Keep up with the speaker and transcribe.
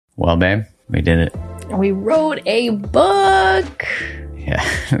Well, babe, we did it. We wrote a book. Yeah,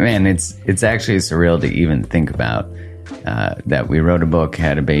 man, it's actually surreal to even think about that we wrote a book,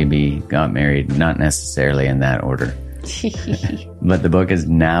 had a baby, got married, not necessarily in that order. But the book is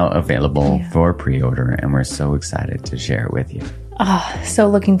now available for pre-order, and we're so excited to share it with you. Oh, so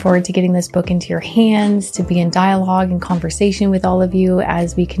looking forward to getting this book into your hands, to be in dialogue and conversation with all of you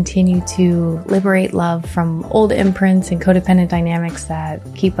as we continue to liberate love from old imprints and codependent dynamics that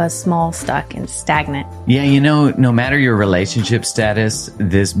keep us small, stuck, and stagnant. Yeah, no matter your relationship status,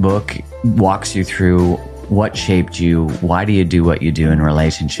 this book walks you through what shaped you, why do you do what you do in a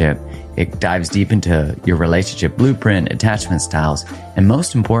relationship. It dives deep into your relationship blueprint, attachment styles, and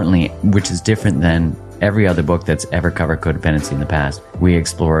most importantly, which is different than every other book that's ever covered codependency in the past, we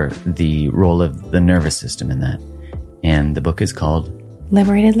explore the role of the nervous system in that. And the book is called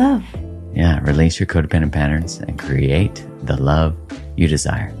Liberated Love. Yeah, release your codependent patterns and create the love you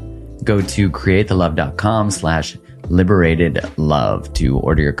desire. Go to createthelove.com/liberatedlove to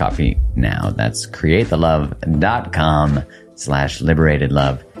order your copy now. That's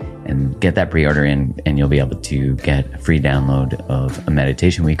createthelove.com/liberatedlove and get that pre-order in, and you'll be able to get a free download of a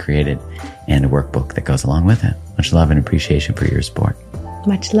meditation we created and a workbook that goes along with it. Much love and appreciation for your support.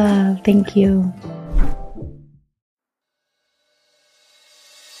 Much love. Thank you.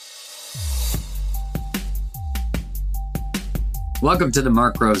 Welcome to the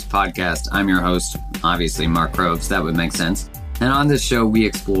Mark Groves podcast. I'm your host, obviously Mark Groves. That would make sense. And on this show, we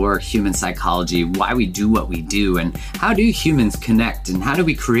explore human psychology, why we do what we do, and how do humans connect, and how do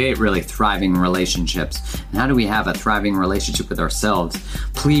we create really thriving relationships, and how do we have a thriving relationship with ourselves.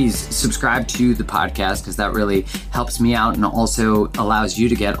 Please subscribe to the podcast because that really helps me out and also allows you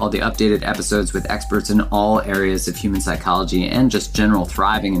to get all the updated episodes with experts in all areas of human psychology and just general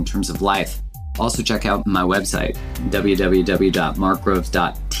thriving in terms of life. Also check out my website,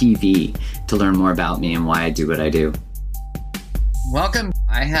 www.markgroves.tv, to learn more about me and why I do what I do. Welcome.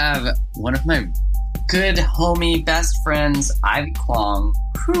 I have one of my good homie best friends, Ivy Kwong,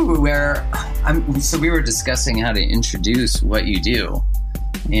 so we were discussing how to introduce what you do.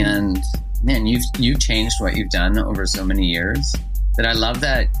 And man, you've changed what you've done over so many years. But I love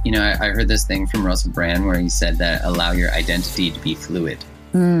that, I heard this thing from Russell Brand where he said that allow your identity to be fluid.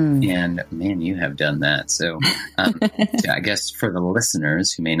 And man, you have done that. So I guess for the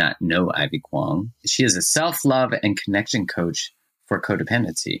listeners who may not know Ivy Kwong, she is a self-love and connection coach for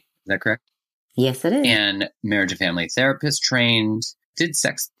codependency. Is that correct? Yes, it is. And marriage and family therapist trained. Did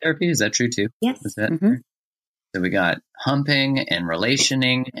sex therapy? Is that true too? Yes. Is that So we got humping and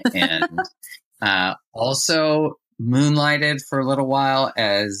relationing and also moonlighted for a little while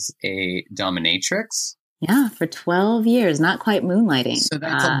as a dominatrix. Yeah, for 12 years, not quite moonlighting. So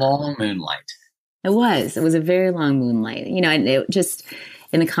that's a long moonlight. It was a very long moonlight. And it just,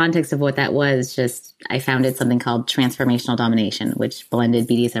 in the context of what that was, I founded something called transformational domination, which blended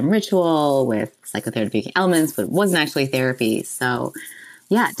BDSM ritual with psychotherapeutic elements, but wasn't actually therapy. So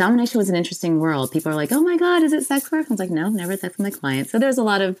yeah, domination was an interesting world. People are like, oh my God, is it sex work? I was like, no, never sex with my clients. So there's a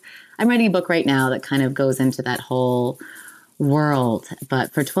lot of, I'm writing a book right now that kind of goes into that whole world.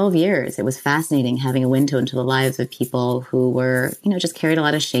 But for 12 years, it was fascinating having a window into the lives of people who were, just carried a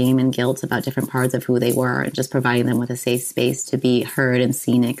lot of shame and guilt about different parts of who they were, and just providing them with a safe space to be heard and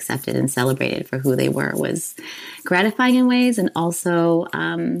seen, accepted and celebrated for who they were was gratifying in ways. And also,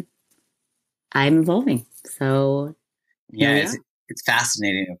 I'm evolving. So yeah, it's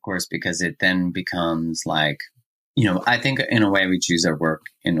fascinating, of course, because it then becomes like, I think in a way we choose our work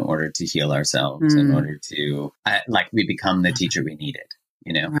in order to heal ourselves, in order to, we become the teacher we needed,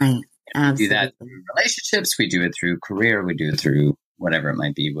 Right. We do that through relationships, we do it through career, we do it through whatever it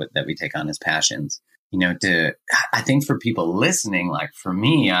might be that we take on as passions. I think for people listening, like for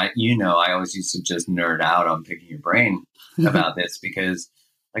me, I always used to just nerd out on picking your brain about this because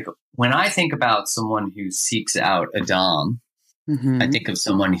like when I think about someone who seeks out a dom, I think of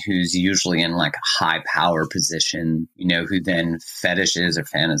someone who's usually in like a high power position, who then fetishes or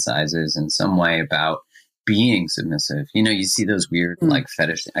fantasizes in some way about being submissive. You see those weird like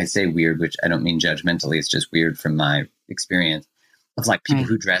fetish. I say weird, which I don't mean judgmentally. It's just weird from my experience of like people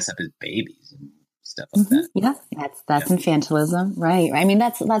who dress up as babies and stuff like that. Yeah, that's infantilism, right? I mean,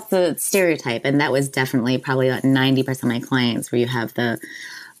 that's the stereotype, and that was definitely probably about 90% of my clients, where you have the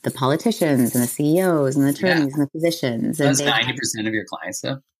politicians and the CEOs and the attorneys and the physicians. That's 90% of your clients,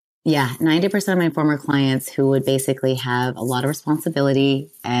 though? Yeah, 90% of my former clients who would basically have a lot of responsibility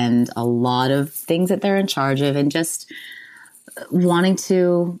and a lot of things that they're in charge of, and just wanting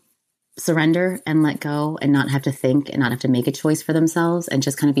to surrender and let go and not have to think and not have to make a choice for themselves and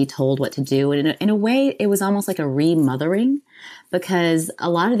just kind of be told what to do. And in a way, it was almost like a remothering, because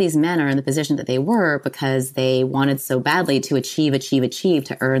a lot of these men are in the position that they were because they wanted so badly to achieve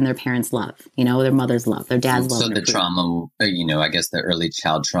to earn their parents' love, their mother's love, their dad's love. So the trauma, I guess the early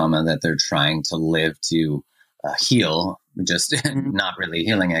child trauma that they're trying to live to heal, just not really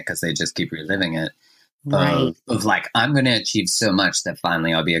healing it because they just keep reliving it. Right. Of like, I'm going to achieve so much that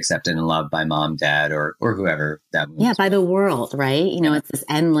finally I'll be accepted and loved by mom, dad, or whoever that was. Yeah, by the world, right? It's this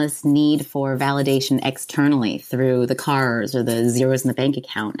endless need for validation externally through the cars or the zeros in the bank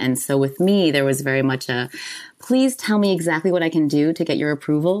account. And so with me, there was very much please tell me exactly what I can do to get your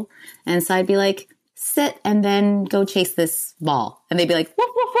approval. And so I'd be like, sit and then go chase this ball. And they'd be like, woof,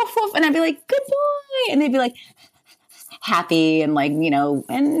 woof, woof, woof. And I'd be like, good boy. And they'd be like, happy and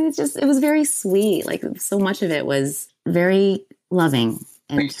and it was very sweet. Like so much of it was very loving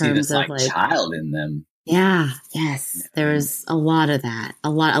in terms of like child in them. Yeah. Yes. There was a lot of that.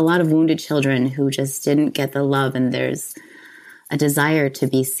 A lot of wounded children who just didn't get the love, and there's a desire to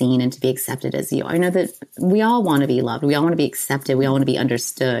be seen and to be accepted as you are. I know that we all want to be loved. We all want to be accepted. We all want to be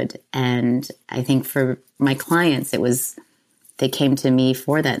understood. And I think for my clients, they came to me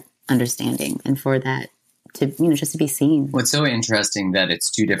for that understanding and for that, to just to be seen. What's so interesting that it's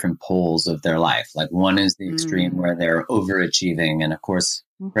two different poles of their life. Like one is the extreme where they're overachieving, and of course,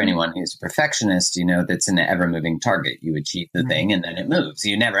 for anyone who's a perfectionist, that's an ever-moving target. You achieve the thing and then it moves.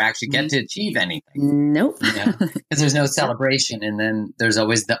 You never actually get to achieve anything. Nope. Because there's no celebration, and then there's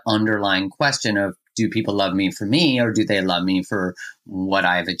always the underlying question of, do people love me for me, or do they love me for what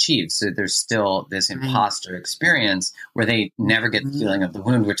I've achieved? So there's still this imposter experience where they never get the feeling of the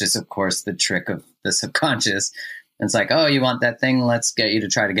wound, which is, of course, the trick of the subconscious. And it's like, oh, you want that thing? Let's get you to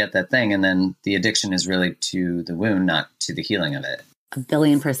try to get that thing. And then the addiction is really to the wound, not to the healing of it.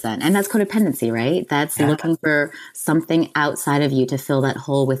 1,000,000,000%. And that's codependency, right? That's looking for something outside of you to fill that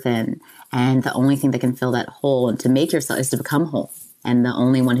hole within. And the only thing that can fill that hole and to make yourself is to become whole. And the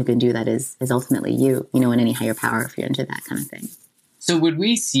only one who can do that is ultimately you, and any higher power if you're into that kind of thing. So would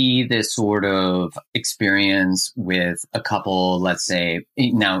we see this sort of experience with a couple, let's say,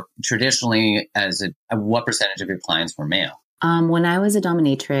 now traditionally, what percentage of your clients were male? When I was a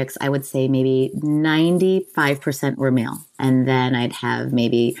dominatrix, I would say maybe 95% were male. And then I'd have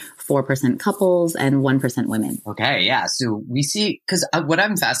maybe 4% couples and 1% women. Okay, yeah. So we see, because what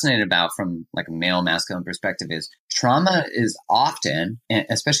I'm fascinated about from like a male masculine perspective is trauma is often,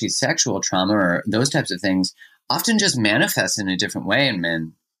 especially sexual trauma or those types of things, often just manifests in a different way in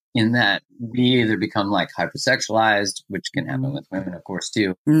men, in that we either become like hypersexualized, which can happen with women, of course,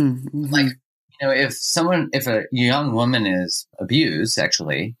 too. Mm-hmm. Like, if a young woman is abused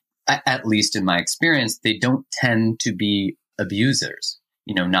sexually, at least in my experience, they don't tend to be abusers,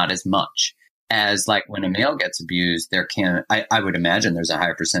 not as much as like when a male gets abused. I would imagine there's a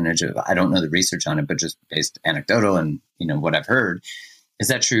higher percentage of, I don't know the research on it, but just based anecdotal and, what I've heard. Is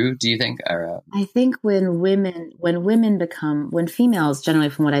that true? Do you think? I think when females, generally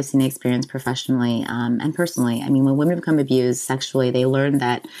from what I've seen experience professionally and personally, when women become abused sexually, they learn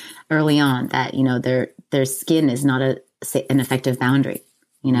that early on that, their skin is not an effective boundary,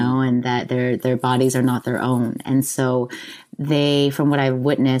 and that their bodies are not their own. And so they, from what I've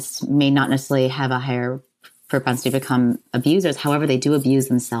witnessed, may not necessarily have a higher propensity to become abusers. However, they do abuse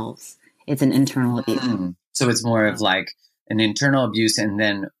themselves. It's an internal abuse. So it's more of like an internal abuse. And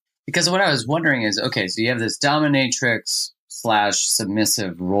then, because what I was wondering is, okay, so you have this dominatrix /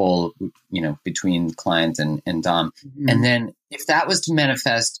 submissive role, between client and dom. Mm-hmm. And then if that was to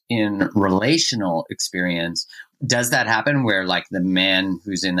manifest in relational experience, does that happen where like the man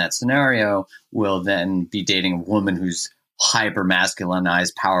who's in that scenario will then be dating a woman who's hyper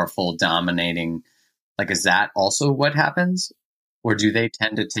masculinized, powerful, dominating? Like, is that also what happens? Or do they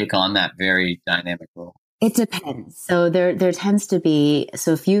tend to take on that very dynamic role? It depends. So there tends to be,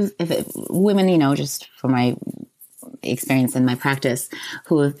 women, just from my experience in my practice,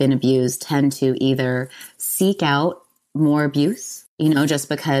 who have been abused tend to either seek out more abuse, just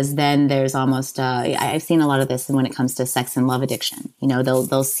because then there's almost, I've seen a lot of this when it comes to sex and love addiction.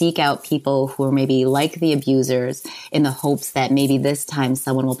 They'll seek out people who are maybe like the abusers in the hopes that maybe this time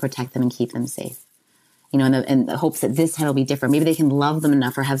someone will protect them and keep them safe. In the hopes that this time will be different. Maybe they can love them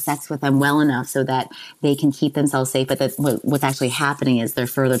enough or have sex with them well enough so that they can keep themselves safe. But what's actually happening is they're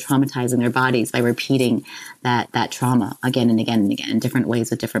further traumatizing their bodies by repeating that trauma again and again and again in different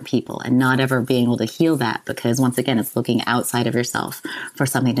ways with different people, and not ever being able to heal that, because once again, it's looking outside of yourself for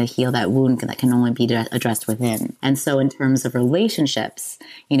something to heal that wound that can only be addressed within. And so in terms of relationships,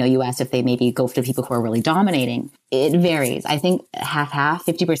 you asked if they maybe go to people who are really dominating. It varies. I think half,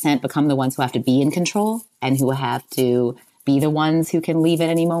 50% become the ones who have to be in control and who have to be the ones who can leave at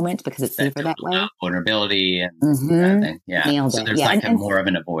any moment because it's safer that way. Vulnerability and that thing. Yeah. Nailed so it. there's like more of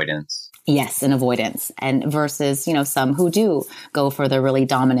an avoidance. Yes, an avoidance. And versus, some who do go for the really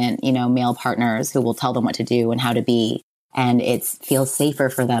dominant, male partners who will tell them what to do and how to be. And it feels safer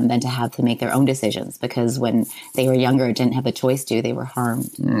for them than to have to make their own decisions because when they were younger, didn't have a choice to, they were harmed.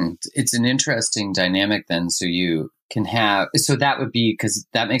 It's an interesting dynamic then. So you can have, so that would be, because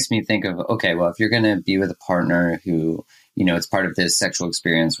that makes me think of, okay, well, if you're going to be with a partner who, it's part of this sexual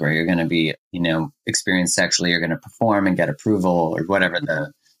experience where you're going to be, experienced sexually, you're going to perform and get approval or whatever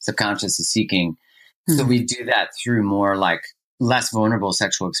the subconscious is seeking. So we do that through more like less vulnerable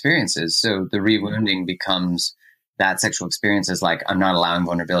sexual experiences. So the rewounding becomes that sexual experience is like, I'm not allowing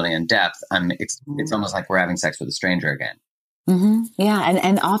vulnerability and depth. It's almost like we're having sex with a stranger again. Yeah.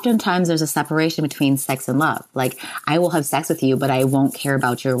 And oftentimes there's a separation between sex and love. Like I will have sex with you, but I won't care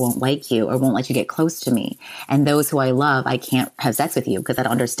about you or won't like you or won't let you get close to me. And those who I love, I can't have sex with you because I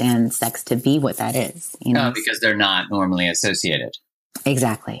don't understand sex to be what that is. No, because they're not normally associated.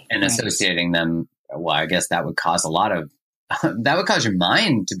 Exactly. And associating them, well, I guess that would cause that would cause your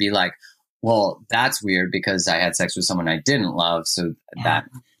mind to be like, well, that's weird because I had sex with someone I didn't love. So that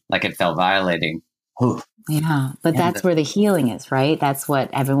like it felt violating. Ooh. Yeah. But that's where the healing is, right? That's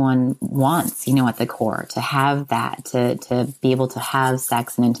what everyone wants, at the core, to have that, to be able to have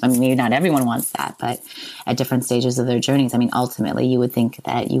sex and intimacy. Maybe not everyone wants that, but at different stages of their journeys. I mean, ultimately you would think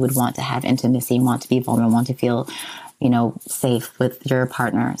that you would want to have intimacy, want to be vulnerable, want to feel, safe with your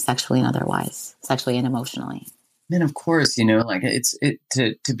partner sexually and otherwise, sexually and emotionally. And of course, like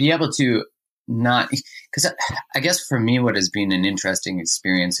to be able to not, because I guess for me, what has been an interesting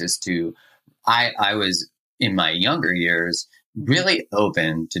experience is I was in my younger years really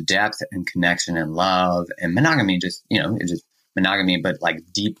open to depth and connection and love and monogamy. Just it's just monogamy, but like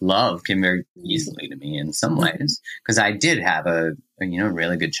deep love came very easily to me in some ways because I did have a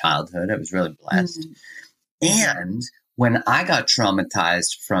really good childhood. I was really blessed, and when I got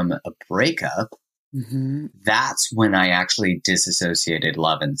traumatized from a breakup. That's when I actually disassociated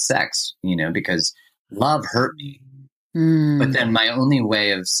love and sex, because love hurt me. But then my only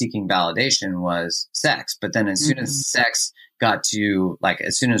way of seeking validation was sex. But then as soon as sex got to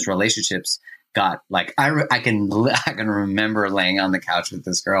as soon as relationships got I can remember laying on the couch with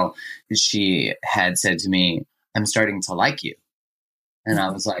this girl. She had said to me, "I'm starting to like you." And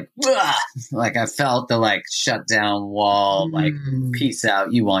I was like, ugh! I felt the shut down wall, peace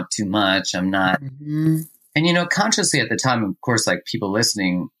out. You want too much. I'm not. And, consciously at the time, of course, people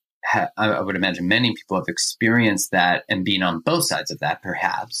listening, I would imagine many people have experienced that and been on both sides of that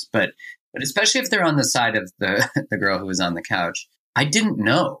perhaps. But especially if they're on the side of the girl who was on the couch, I didn't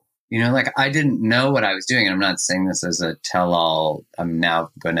know, I didn't know what I was doing. And I'm not saying this as a tell all. I'm now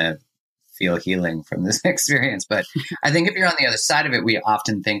going to feel healing from this experience. But I think if you're on the other side of it, we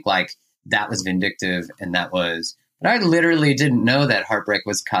often think that was vindictive and but I literally didn't know that heartbreak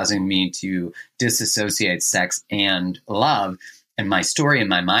was causing me to disassociate sex and love. And my story in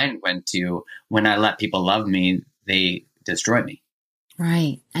my mind went to when I let people love me, they destroy me.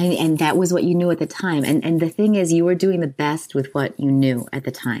 Right. And that was what you knew at the time. And the thing is, you were doing the best with what you knew at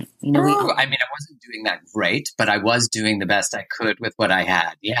the time. I wasn't doing that great, but I was doing the best I could with what I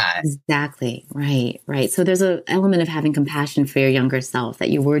had. Yeah. Exactly. Right. So there's an element of having compassion for your younger self, that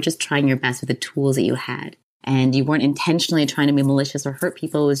you were just trying your best with the tools that you had. And you weren't intentionally trying to be malicious or hurt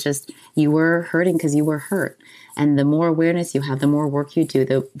people. It was just you were hurting because you were hurt. And the more awareness you have, the more work you do,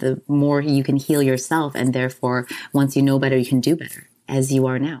 the more you can heal yourself. And therefore, once you know better, you can do better. As you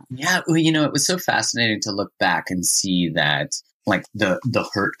are now. Yeah. Well, it was so fascinating to look back and see that the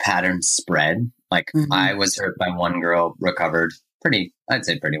hurt pattern spread. I was hurt by one girl, recovered I'd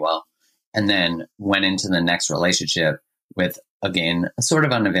say pretty well. And then went into the next relationship with, again, a sort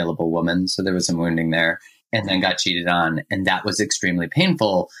of unavailable woman. So there was some wounding there, and then got cheated on. And that was extremely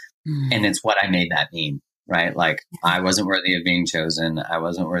painful. And it's what I made that mean. Right? I wasn't worthy of being chosen. I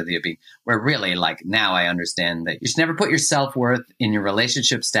wasn't worthy of being, where really now I understand that you should never put your self-worth in your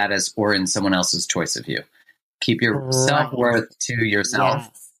relationship status or in someone else's choice of you. Keep your self-worth to yourself.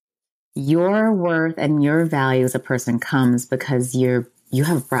 Yes. Your worth and your value as a person comes because you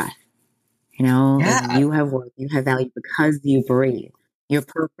have breath, you have worth, you have value because you breathe. You're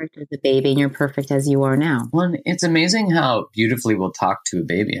perfect as a baby and you're perfect as you are now. Well, it's amazing how beautifully we'll talk to a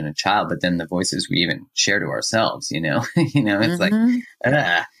baby and a child, but then the voices we even share to ourselves, it's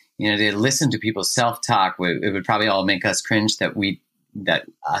to listen to people's self-talk, it would probably all make us cringe that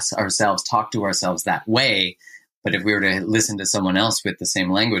us ourselves talk to ourselves that way. But if we were to listen to someone else with the same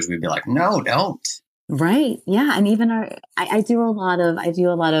language, we'd be like, no, don't. Right. Yeah. And even I do a lot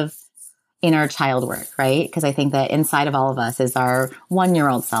of inner child work, right? Because I think that inside of all of us is our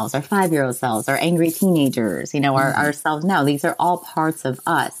 1-year-old selves, our 5-year-old selves, our angry teenagers, our selves now. These are all parts of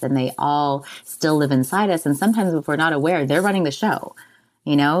us and they all still live inside us. And sometimes if we're not aware, they're running the show,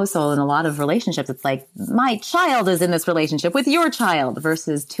 So in a lot of relationships, it's like my child is in this relationship with your child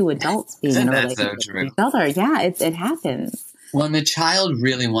versus two adults being in a relationship with each other. Yeah, it happens. Well, and the child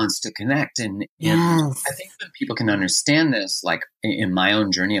really wants to connect. And Yes. I think that people can understand this, like in my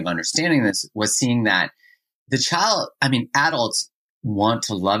own journey of understanding this, was seeing that adults want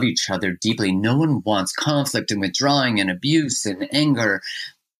to love each other deeply. No one wants conflict and withdrawing and abuse and anger.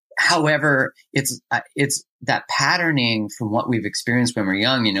 However, it's that patterning from what we've experienced when we're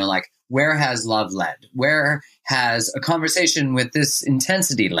young, like where has love led? Where has a conversation with this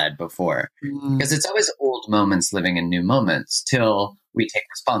intensity led before? Because it's always old moments living in new moments till we take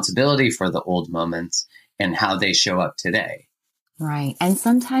responsibility for the old moments and how they show up today. Right. And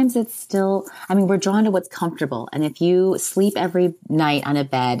sometimes it's still, we're drawn to what's comfortable. And if you sleep every night on a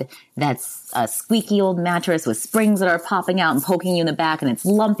bed that's a squeaky old mattress with springs that are popping out and poking you in the back and it's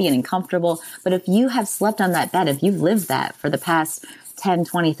lumpy and uncomfortable, but if you have slept on that bed, if you've lived that for the past 10,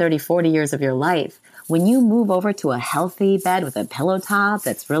 20, 30, 40 years of your life, when you move over to a healthy bed with a pillow top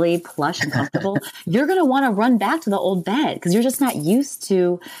that's really plush and comfortable, you're going to want to run back to the old bed because you're just not used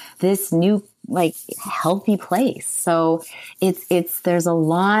to this new, healthy place. So there's a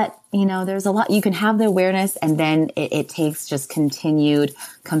lot you can have the awareness and then it takes just continued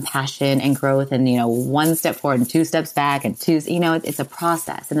compassion and growth and, one step forward and 2 steps back and it's a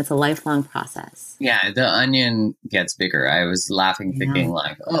process and it's a lifelong process. Yeah. The onion gets bigger. I was laughing, thinking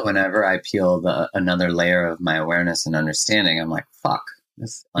whenever I peel another layer of my awareness and understanding, I'm like, fuck,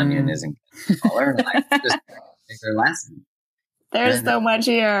 this onion isn't getting smaller. Just bigger lesson. There's so much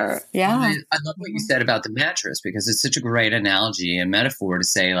here. Yeah. I love what you said about the mattress because it's such a great analogy and metaphor to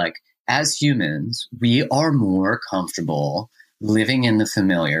say, as humans, we are more comfortable living in the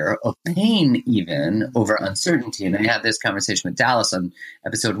familiar, of pain even over uncertainty. And I had this conversation with Dallas on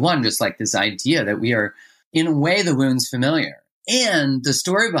episode 1, just like this idea that we are, in a way, the wound's familiar. And the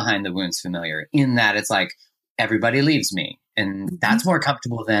story behind the wound's familiar in that it's like, everybody leaves me. And that's more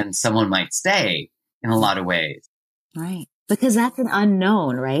comfortable than someone might stay in a lot of ways. Right. Because that's an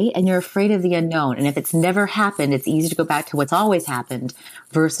unknown, right? And you're afraid of the unknown. And if it's never happened, it's easy to go back to what's always happened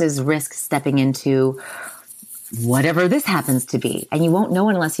versus risk stepping into whatever this happens to be. And you won't know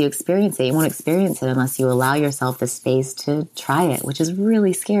it unless you experience it. You won't experience it unless you allow yourself the space to try it, which is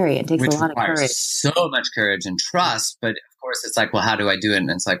really scary. It takes a lot of courage. So much courage and trust. But of course, it's like, well, how do I do it?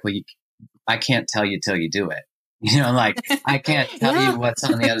 And it's like, well, I can't tell you till you do it. I can't tell you what's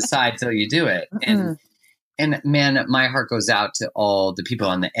on the other side till you do it. And man, my heart goes out to all the people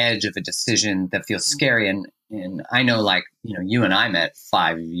on the edge of a decision that feels scary. And I know, you and I met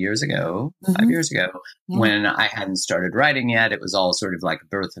 5 years ago, when I hadn't started writing yet. It was all sort of like a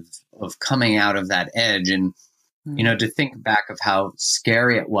birth of coming out of that edge. And, to think back of how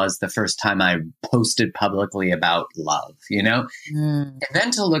scary it was the first time I posted publicly about love, and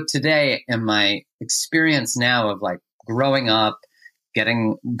then to look today and my experience now of growing up,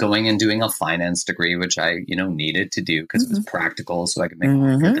 going and doing a finance degree, which I, needed to do because it was practical. So I could make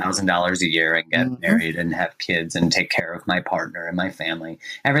 $100,000 a year and get married and have kids and take care of my partner and my family.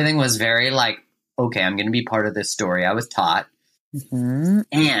 Everything was very okay, I'm going to be part of this story I was taught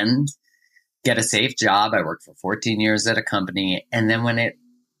and get a safe job. I worked for 14 years at a company. And then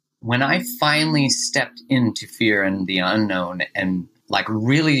when I finally stepped into fear and the unknown and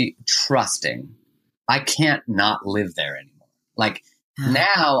really trusting, I can't not live there anymore.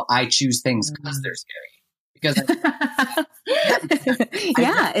 Now I choose things because they're scary. Because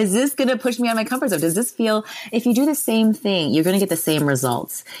is this going to push me out of my comfort zone? Does this feel, if you do the same thing, you're going to get the same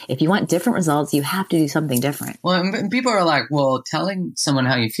results. If you want different results, you have to do something different. Well, and people are like, well, telling someone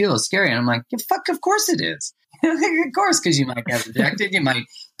how you feel is scary. And I'm like, yeah, fuck, of course it is. Of course, because you might get rejected,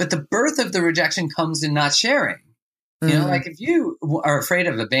 but the birth of the rejection comes in not sharing. If you are afraid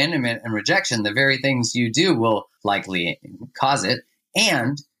of abandonment and rejection, the very things you do will likely cause it.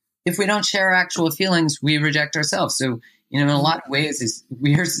 And if we don't share our actual feelings, we reject ourselves. So, in a lot of ways,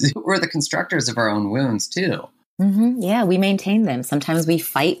 we're the constructors of our own wounds too. Yeah, we maintain them. Sometimes we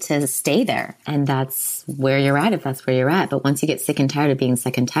fight to stay there. And that's where you're at, if that's where you're at. But once you get sick and tired of being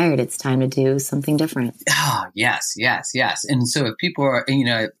sick and tired, it's time to do something different. Oh, yes. And so if people are,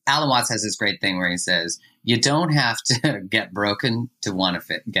 Alan Watts has this great thing where he says, you don't have to get broken to want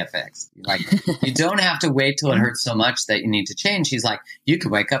to get fixed. You don't have to wait till it hurts so much that you need to change. He's like, you could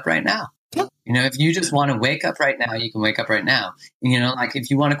wake up right now. You know, if you just want to wake up right now, you can wake up right now. You know, like if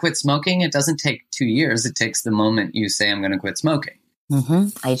you want to quit smoking, it doesn't take 2 years. It takes the moment you say, I'm going to quit smoking.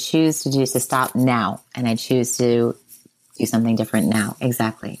 I choose to stop now, and I choose to do something different now.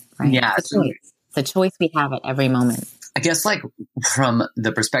 Exactly. Right. Yeah. It's a choice. It's a choice we have at every moment. I guess like from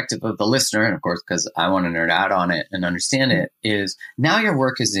the perspective of the listener, and of course, because I want to nerd out on it and understand it, is now your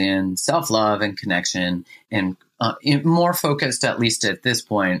work is in self-love and connection and more focused, at least at this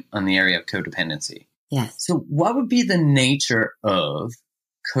point, on the area of codependency. Yes. So what would be the nature of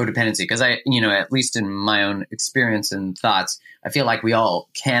codependency? Because I, you know, at least in my own experience and thoughts, I feel like we all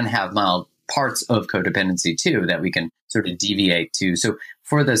can have mild parts of codependency too, that we can sort of deviate to. So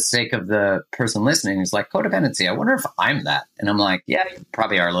for the sake of the person listening who's like, codependency, I wonder if I'm that. And I'm like, yeah, you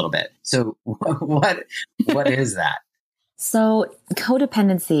probably are a little bit. So what is that? So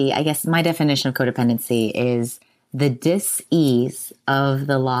codependency, I guess my definition of codependency is the dis-ease of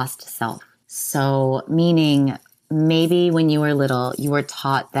the lost self. So meaning maybe when you were little, you were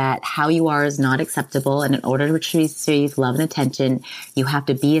taught that how you are is not acceptable. And in order to receive love and attention, you have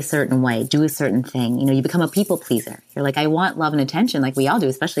to be a certain way, do a certain thing. You know, you become a people pleaser. You're like, I want love and attention like we all do,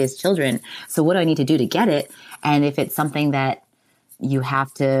 especially as children. So what do I need to do to get it? And if it's something that you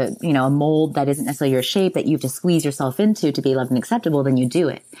have to, you know, a mold that isn't necessarily your shape that you have to squeeze yourself into to be loved and acceptable, then you do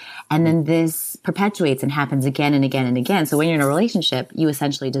it. And then this perpetuates and happens again and again and again. So when you're in a relationship, you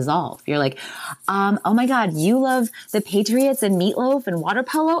essentially dissolve. You're like, oh my God, you love the Patriots and meatloaf and water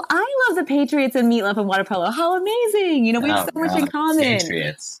polo. I love the Patriots and meatloaf and water polo. How amazing. You know, we have so much in common.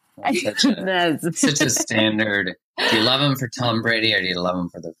 Patriots. Such a standard. Do you love him for Tom Brady or do you love him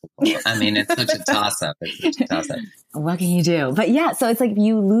for the football? I mean, it's such a toss-up. What can you do? But yeah, so it's like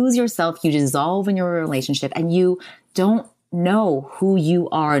you lose yourself, you dissolve in your relationship, and you don't know who you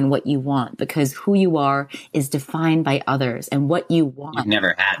are and what you want, because who you are is defined by others and what you want. You've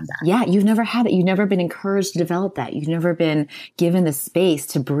never had that. Yeah, you've never had it. You've never been encouraged to develop that. You've never been given the space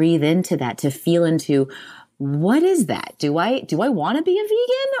to breathe into that, to feel into, what is that? Do I want to be a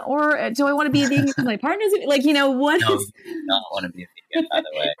vegan, or do I want to be a vegan because my partner's like, you know, what no, is... you do not want to be a vegan, by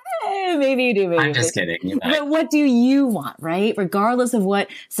the way. Maybe you do. Maybe I'm just kidding. You But what do you want, right? Regardless of what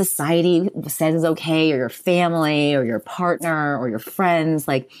society says is okay, or your family, or your partner, or your friends,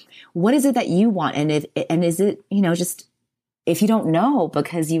 like, what is it that you want? And is it, you know, just, if you don't know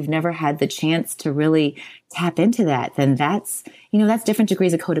because you've never had the chance to really tap into that, then that's, you know, that's different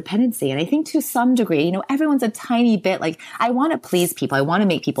degrees of codependency. And I think to some degree, you know, everyone's a tiny bit like, I want to please people. I want to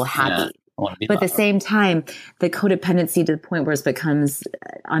make people happy. Yeah, but at the same time, the codependency to the point where it becomes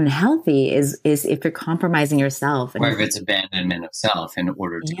unhealthy is if you're compromising yourself. Or if it's abandonment of self in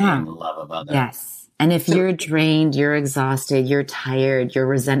order to gain the love of others. Yes. And if you're drained, you're exhausted, you're tired, you're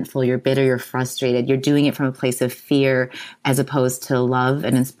resentful, you're bitter, you're frustrated, you're doing it from a place of fear as opposed to love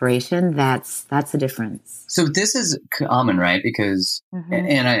and inspiration, that's the difference. So this is common, right? Because,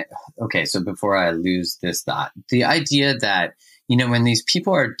 so before I lose this thought, the idea that, you know, when these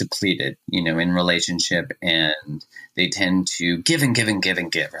people are depleted, you know, in relationship and they tend to give and give and give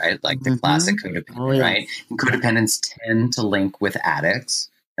and give, right? Like the classic codependent, right? And codependents tend to link with addicts.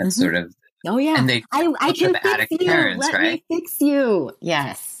 That's sort of, and they I can fix addict you. parents, Let right? me fix you.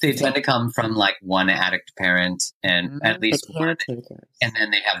 Yes. They tend to come from like one addict parent and at least one, and then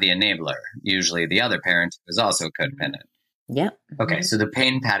they have the enabler, usually the other parent who is also codependent. Yep. Okay, so the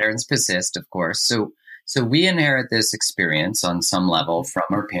pain patterns persist, of course. So we inherit this experience on some level from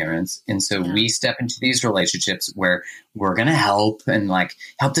our parents. And so we step into these relationships where we're going to help and like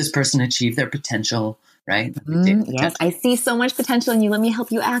help this person achieve their potential, right? Yes, I see so much potential in you. Let me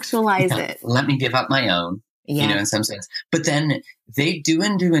help you actualize it. Let me give up my own, you know, in some sense. But then they do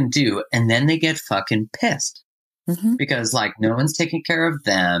and do and do, and then they get fucking pissed because like no one's taking care of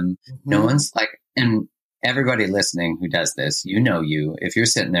them. No one's like, and everybody listening who does this, you know, if you're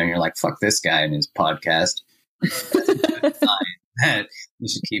sitting there and you're like, fuck this guy and his podcast, that's a good sign that you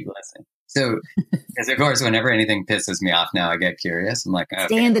should keep listening. So, because of course, whenever anything pisses me off now, I get curious. I'm like, okay,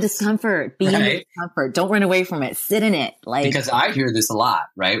 stay in the discomfort, be in the discomfort. Don't run away from it. Sit in it. Like, because I hear this a lot,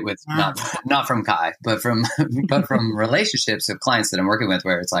 right? With not from Kai, but from relationships of clients that I'm working with,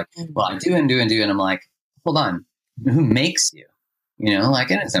 where it's like, well, I do and do and do, and I'm like, hold on, who makes you? You know,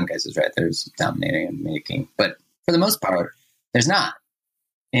 like, and in some cases, right, there's dominating and making, but for the most part, there's not.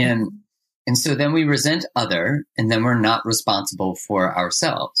 And so then we resent other, and then we're not responsible for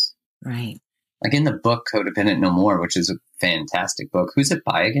ourselves. Right. Like in the book Codependent No More, which is a fantastic book. Who's it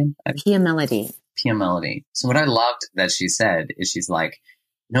by again? Pia Melody. Pia Melody. So what I loved that she said is she's like,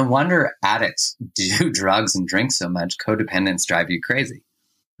 no wonder addicts do drugs and drink so much. Codependents drive you crazy.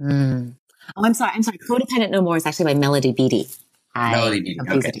 Oh, I'm sorry. Codependent No More is actually by Melody Beattie. Melody beating.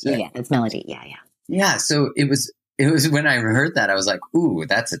 Okay, Yeah, it's melody. Yeah, yeah. Yeah. So it was when I heard that, I was like, ooh,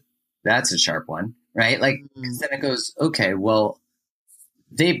 that's a sharp one, right? Like, 'cause then it goes, okay, well,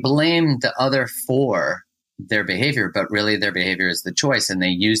 they blame the other for their behavior, but really their behavior is the choice, and they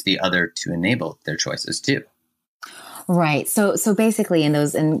use the other to enable their choices too. Right. So basically in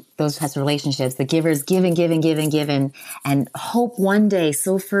those types of relationships, the givers give and give and give and give and hope one day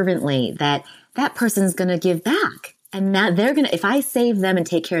so fervently that person's going to give back. And that they're going to, if I save them and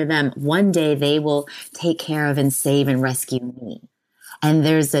take care of them, one day they will take care of and save and rescue me. And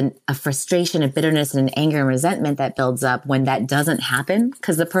there's a frustration, a bitterness, and an anger and resentment that builds up when that doesn't happen.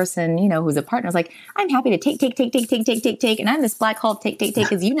 Because the person, who's a partner is like, I'm happy to take. And I'm this black hole, take,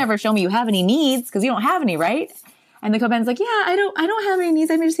 because you never show me you have any needs because you don't have any, right? And the codependent's like, yeah, I don't have any needs.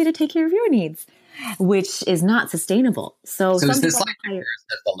 I'm just here to take care of your needs, which is not sustainable. So is this like the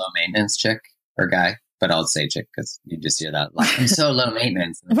low maintenance chick or guy? But I'll say chick because you just hear that. Like, I'm so low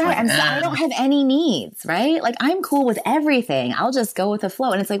maintenance. Right. I don't have any needs, right? Like, I'm cool with everything. I'll just go with the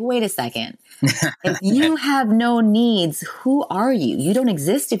flow. And it's like, wait a second. If you have no needs, who are you? You don't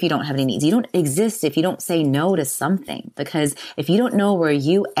exist if you don't have any needs. You don't exist if you don't say no to something. Because if you don't know where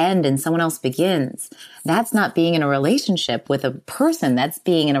you end and someone else begins, that's not being in a relationship with a person. That's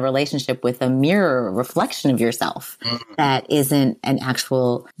being in a relationship with a mirror reflection of yourself that isn't an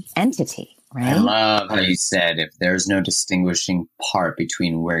actual entity. Right? I love how you said if there's no distinguishing part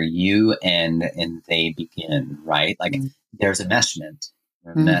between where you end and they begin, right? Like there's a meshment,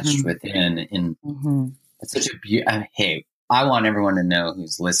 meshed within. And it's such a hey, I want everyone to know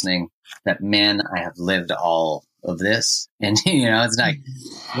who's listening that, man, I have lived all of this. And, it's like,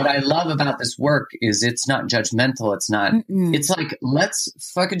 what I love about this work is it's not judgmental. It's not, it's like, let's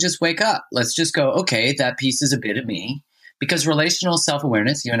fucking just wake up. Let's just go, okay, that piece is a bit of me. Because relational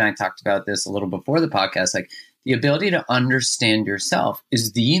self-awareness, you and I talked about this a little before the podcast, like the ability to understand yourself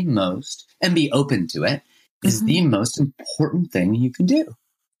is the most, and be open to it, is the most important thing you can do.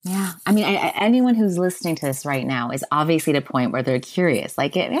 Yeah. I mean, anyone who's listening to this right now is obviously at a point where they're curious,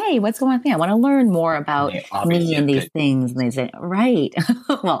 like, hey, what's going on with me? I want to learn more about me and these things. And they say, right.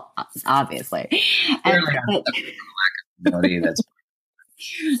 Well, obviously.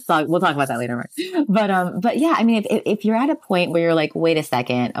 So we'll talk about that later, Mark. But yeah, I mean, if you're at a point where you're like, wait a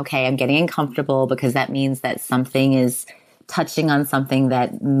second, okay, I'm getting uncomfortable because that means that something is touching on something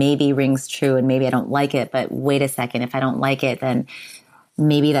that maybe rings true and maybe I don't like it, but wait a second, if I don't like it, then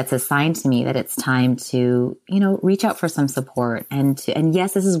maybe that's a sign to me that it's time to, reach out for some support and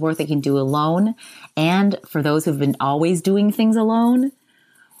yes, this is work that you can do alone. And for those who've been always doing things alone,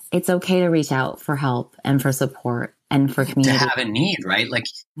 it's okay to reach out for help and for support. And for community. To have a need, right? Like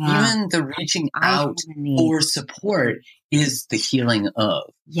even the reaching out for support is the healing of.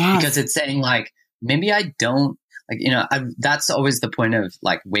 Yes. Because it's saying like, maybe I don't, like, that's always the point of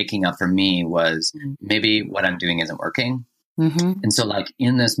like waking up for me was maybe what I'm doing isn't working. And so like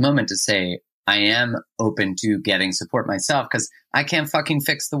in this moment to say, I am open to getting support myself because I can't fucking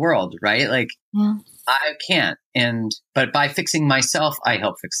fix the world, right? Like I can't. But by fixing myself, I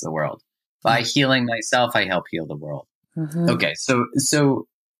help fix the world. By healing myself, I help heal the world. Okay, so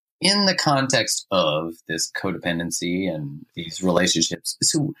in the context of this codependency and these relationships,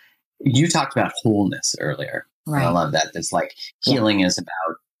 so you talked about wholeness earlier. Right. I love that. This like healing is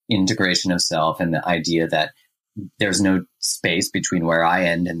about integration of self and the idea that there's no space between where I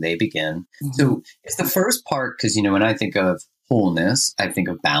end and they begin. So it's the first part because, when I think of wholeness, I think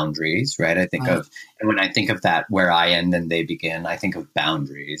of boundaries, right? I think of, and when I think of that, where I end and they begin, I think of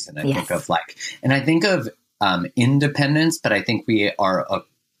boundaries and I think of and I think of independence, but I think we are,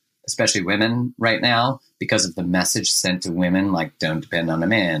 especially women right now, because of the message sent to women, like don't depend on a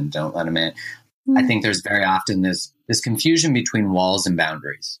man, don't let a man. I think there's very often this confusion between walls and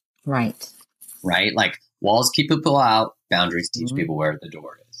boundaries. Right. Like walls keep people out, boundaries teach people where the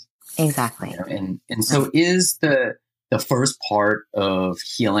door is. Exactly. And so is the first part of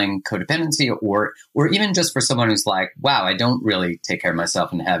healing codependency or even just for someone who's like, wow, I don't really take care of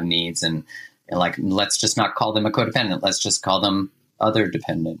myself and have needs and like, let's just not call them a codependent. Let's just call them other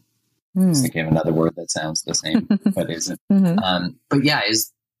dependent. Thinking of another word that sounds the same, but isn't. But yeah,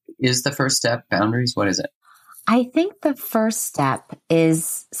 is the first step boundaries? What is it? I think the first step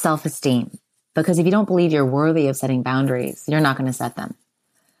is self-esteem, because if you don't believe you're worthy of setting boundaries, you're not going to set them.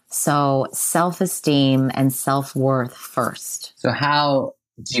 So self-esteem and self-worth first. So how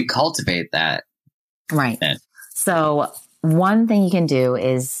do you cultivate that? Right. Then? So one thing you can do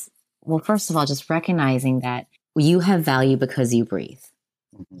is, well, first of all, just recognizing that you have value because you breathe.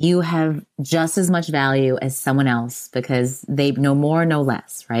 You have just as much value as someone else because they know more, no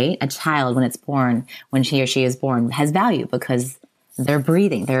less, right? A child, when it's born, when she or she is born, has value because They're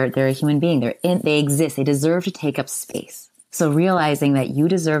breathing. They're a human being. They exist. They deserve to take up space. So realizing that you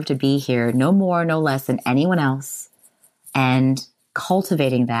deserve to be here, no more, no less than anyone else, and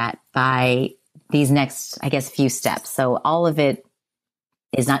cultivating that by these next, I guess, few steps. So all of it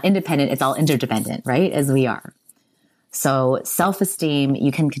is not independent. It's all interdependent, right? As we are. So self-esteem,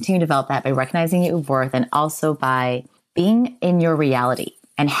 you can continue to develop that by recognizing your worth and also by being in your reality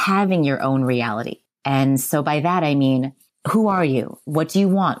and having your own reality. And so by that, I mean, who are you? What do you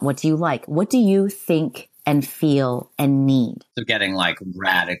want? What do you like? What do you think and feel and need? So getting like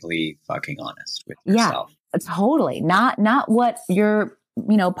radically fucking honest with yourself. Yeah, totally. Not what your,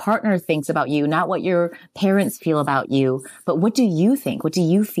 partner thinks about you, not what your parents feel about you, but what do you think? What do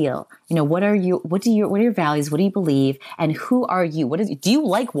you feel? What are your values? What do you believe? And who are you? Do you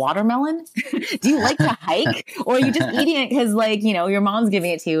like watermelon? Do you like to hike? Or are you just eating it because your mom's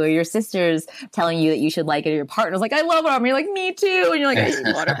giving it to you or your sister's telling you that you should like it or your partner's like, I love watermelon. You're like, me too. And you're like, I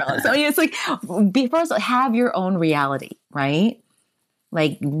eat watermelon. So it's like, first have your own reality, right?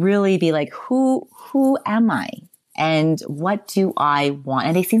 Like really be like, who am I? And what do I want?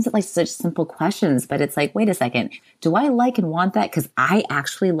 And they seem like such simple questions, but it's like, wait a second. Do I like and want that because I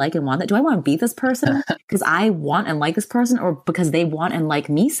actually like and want that? Do I want to be this person because I want and like this person or because they want and like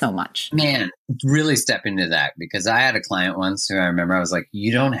me so much? Man, really step into that because I had a client once who I remember I was like,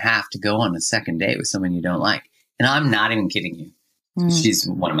 you don't have to go on a second date with someone you don't like. And I'm not even kidding you. She's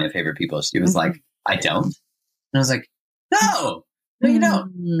one of my favorite people. She was like, I don't. And I was like, no, you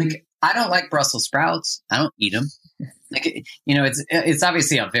don't. Like, I don't like Brussels sprouts. I don't eat them. Like, it's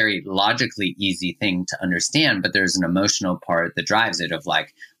obviously a very logically easy thing to understand, but there's an emotional part that drives it of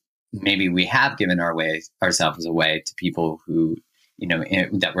like, maybe we have given ourselves away to people who,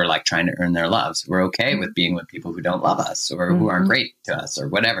 that we're like trying to earn their loves. We're okay with being with people who don't love us or who aren't great to us or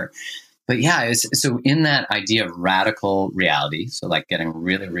whatever. But yeah, so in that idea of radical reality, so like getting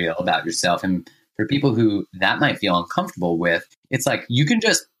really real about yourself, and for people who that might feel uncomfortable with, it's like you can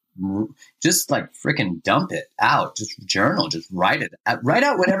just like freaking dump it out, just journal, just write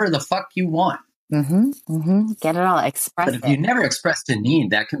out whatever the fuck you want. Get it all, express it. But if you never expressed a need,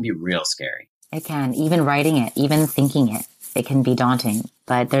 that can be real scary. It can, even writing it, even thinking it can be daunting.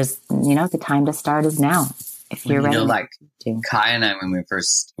 But there's, the time to start is now. If you're ready. Like Kai and I, when we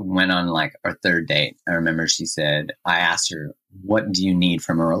first went on like our third date, I remember she said, I asked her, what do you need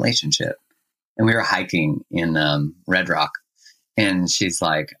from a relationship? And we were hiking in Red Rock. And she's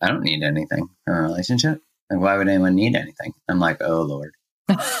like, I don't need anything from a relationship. Like, why would anyone need anything? I'm like, oh, Lord.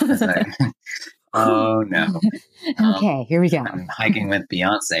 Like, oh, no. Okay, here we go. I'm hiking with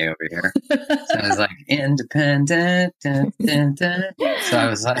Beyonce over here. So I was like, independent. So I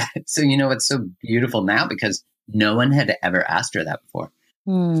was like, so it's so beautiful now because no one had ever asked her that before.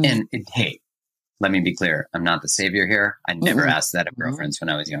 And hey, let me be clear. I'm not the savior here. I never asked that of girlfriends when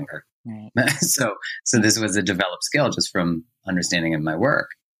I was younger. Right. So this was a developed skill just from understanding of my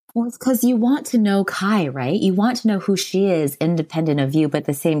work. Well, it's because you want to know Kai, right? You want to know who she is independent of you, but at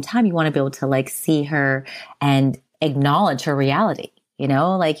the same time, you want to be able to like see her and acknowledge her reality.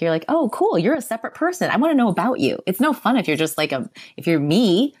 Like you're like, oh, cool. You're a separate person. I want to know about you. It's no fun if you're just like if you're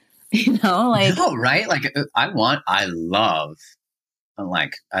me, like. No, right? Like I love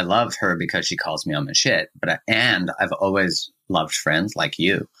her because she calls me on my shit. And I've always loved friends like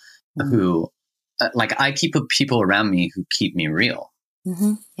you who, like I keep people around me who keep me real.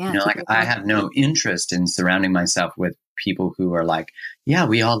 Yeah, like I have no interest in surrounding myself with people who are like, yeah,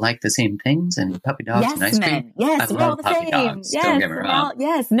 we all like the same things and puppy dogs and ice cream. Yes, we're all the same. Dogs, don't get me wrong.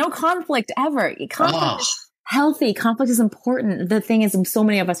 Yes, no conflict ever. Conflict is healthy. Conflict is important. The thing is, so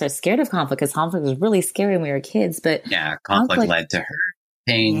many of us are scared of conflict because conflict was really scary when we were kids. But yeah, conflict led to hurt,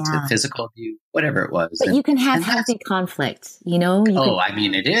 pain, to physical abuse, whatever it was. But you can have healthy conflict, I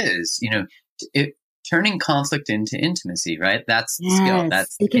mean, it is, turning conflict into intimacy, right? That's the skill.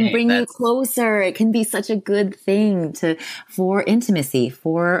 It can bring you closer. It can be such a good thing for intimacy,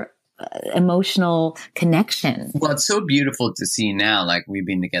 for emotional connection. Well, it's so beautiful to see now. Like we've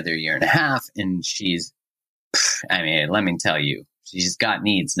been together a year and a half, and let me tell you, she's got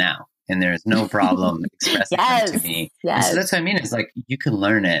needs now. And there's no problem expressing them to me. Yes. So that's what I mean. It's like you can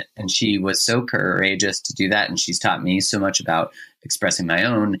learn it. And she was so courageous to do that. And she's taught me so much about expressing my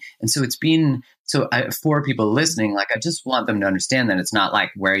own. And so for people listening, like I just want them to understand that it's not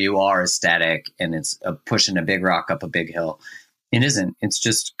like where you are is static and it's pushing a big rock up a big hill. It isn't. It's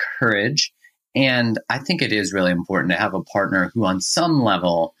just courage. And I think it is really important to have a partner who on some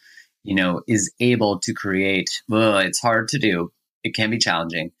level, is able to create, it's hard to do. It can be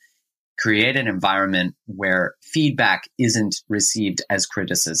challenging. Create an environment where feedback isn't received as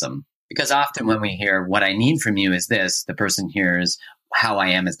criticism, Because often when we hear what I need from you is this, the person hears how I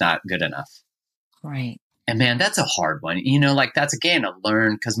am is not good enough. Right. And man, that's a hard one. Like that's again a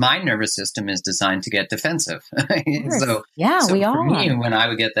learn, because my nervous system is designed to get defensive. So we for are. me, when I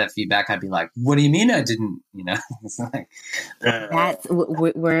would get that feedback, I'd be like, "What do you mean I didn't?" It's like, That's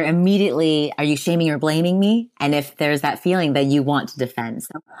we're immediately, are you shaming or blaming me? And if there's that feeling that you want to defend.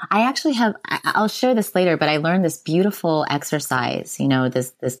 So I actually have, I'll share this later, but I learned this beautiful exercise,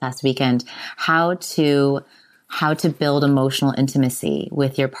 this past weekend, how to build emotional intimacy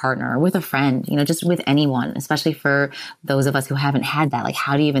with your partner, with a friend, just with anyone, especially for those of us who haven't had that. Like,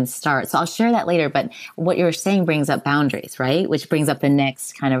 how do you even start? So I'll share that later. But what you're saying brings up boundaries, right? Which brings up the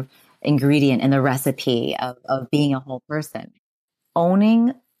next kind of ingredient in the recipe of being a whole person.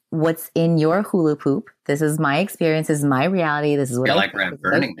 Owning what's in your hula poop. This is my experience. This is my reality. This is what I feel.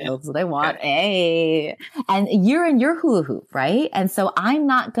 This is what I want. Okay. Hey. And you're in your hula hoop, right? And so I'm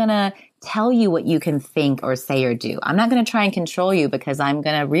not going to tell you what you can think or say or do. I'm not going to try and control you, because I'm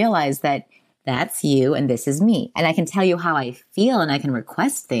going to realize that that's you and this is me. And I can tell you how I feel and I can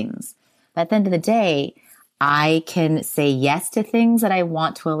request things. But at the end of the day, I can say yes to things that I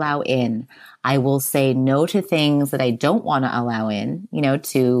want to allow in. I will say no to things that I don't want to allow in,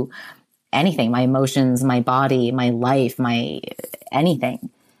 to anything, my emotions, my body, my life, my anything.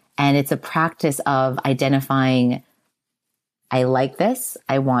 And it's a practice of identifying, I like this,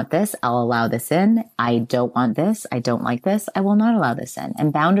 I want this, I'll allow this in. I don't want this, I don't like this, I will not allow this in.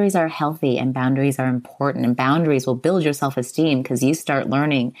 And boundaries are healthy and boundaries are important, and boundaries will build your self-esteem, because you start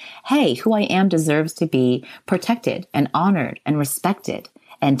learning, hey, who I am deserves to be protected and honored and respected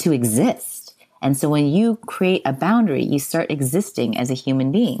and to exist. And so when you create a boundary, you start existing as a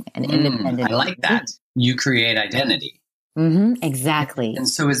human being, an independent. I like that. You create identity. Exactly. And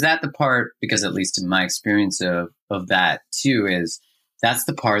so is that the part, because at least in my experience of that too, is that's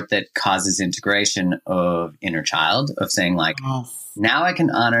the part that causes integration of inner child, of saying like, now I can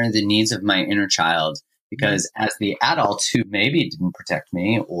honor the needs of my inner child, because as the adult who maybe didn't protect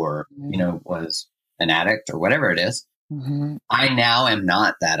me or, was an addict or whatever it is, I now am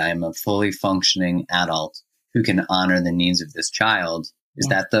not that. I'm a fully functioning adult who can honor the needs of this child. Is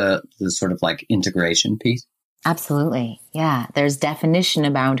that the sort of like integration piece? Absolutely. Yeah. There's definition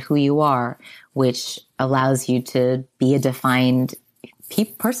around who you are, which allows you to be a defined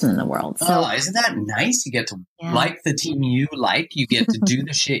person in the world. So, isn't that nice? You get to like the team you like. You get to do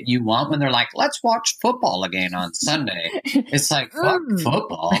the shit you want when they're like, let's watch football again on Sunday. It's like, fuck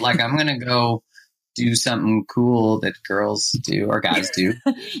football. Like, I'm going to go do something cool that girls do or guys do.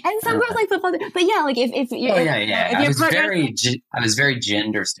 And some girls like football, but yeah, like if you're, I was very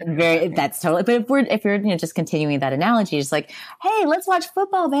gender stereotyping. That's totally. But if you're just continuing that analogy, it's like, hey, let's watch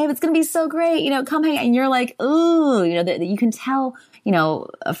football, babe. It's gonna be so great. Come hang. And you're like, ooh, that you can tell.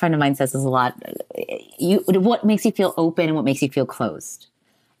 A friend of mine says this a lot. What makes you feel open and what makes you feel closed.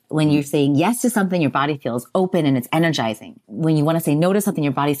 When you're saying yes to something, your body feels open and it's energizing. When you want to say no to something,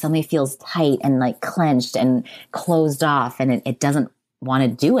 your body suddenly feels tight and like clenched and closed off, and it doesn't want to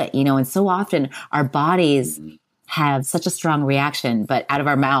do it, And so often our bodies have such a strong reaction, but out of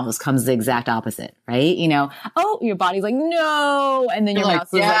our mouths comes the exact opposite, right? Your body's like, no. And then your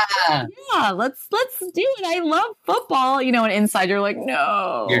mouth is like, yeah, let's do it. I love football, and inside you're like,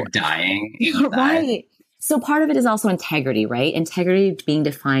 no. You're dying. Right. So part of it is also integrity, right? Integrity being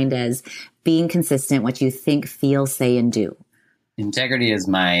defined as being consistent, what you think, feel, say, and do. Integrity is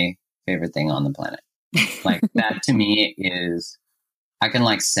my favorite thing on the planet. Like that to me is, I can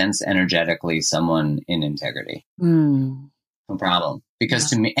like sense energetically someone in integrity. No problem. Because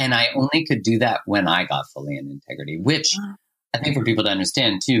to me, and I only could do that when I got fully in integrity, which I think for people to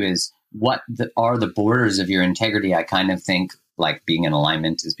understand too, is what are the borders of your integrity. I kind of think like being in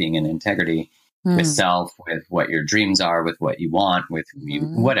alignment is being in integrity. With self, with what your dreams are, with what you want, with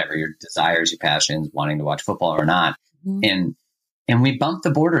whatever your desires, your passions, wanting to watch football or not. And we bump the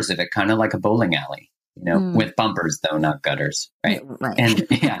borders of it kind of like a bowling alley, with bumpers though, not gutters. Right. And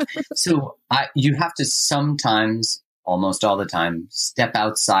so you have to sometimes, almost all the time, step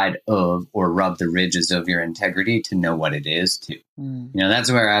outside of or rub the ridges of your integrity to know what it is too.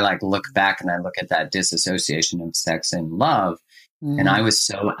 That's where I like look back and I look at that disassociation of sex and love. And I was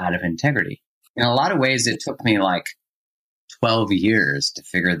so out of integrity. In a lot of ways, it took me like 12 years to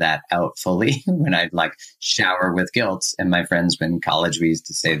figure that out fully when I'd like shower with guilt. And my friends in college, we used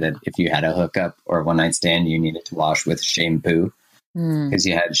to say that if you had a hookup or one night stand, you needed to wash with shampoo because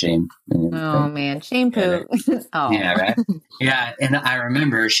you had shame. Oh man, shampoo. Yeah, right. Yeah. And I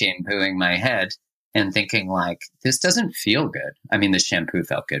remember shampooing my head and thinking like, this doesn't feel good. I mean, the shampoo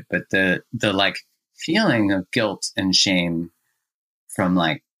felt good, but the like feeling of guilt and shame from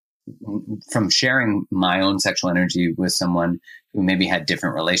like from sharing my own sexual energy with someone who maybe had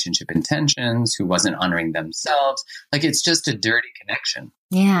different relationship intentions, who wasn't honoring themselves. Like, it's just a dirty connection.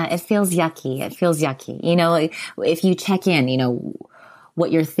 Yeah, it feels yucky. It feels yucky. You know, like, if you check in, you know,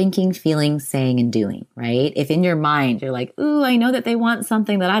 what you're thinking, feeling, saying, and doing, right? If in your mind, you're like, ooh, I know that they want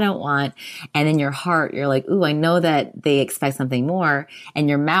something that I don't want. And in your heart, you're like, ooh, I know that they expect something more. And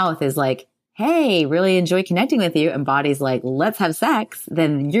your mouth is like, hey, really enjoy connecting with you. And body's like, let's have sex.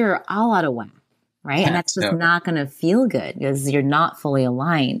 Then you're all out of whack, right? And that's just not going to feel good because you're not fully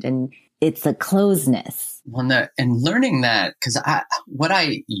aligned. And it's a closeness. Well, and learning that, because what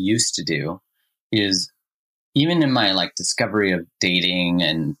I used to do is, even in my like discovery of dating,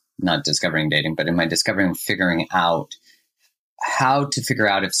 and not discovering dating, but in my discovering, figuring out how to figure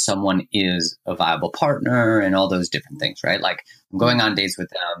out if someone is a viable partner and all those different things, right? Like, I'm going on dates with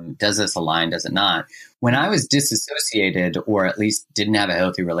them. Does this align? Does it not? When I was disassociated, or at least didn't have a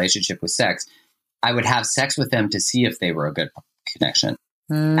healthy relationship with sex, I would have sex with them to see if they were a good connection,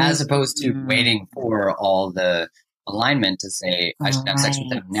 as opposed to waiting for all the alignment to say I should have sex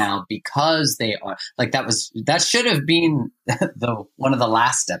with them now because they are like, that should have been one of the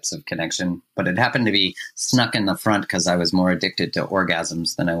last steps of connection, but it happened to be snuck in the front because I was more addicted to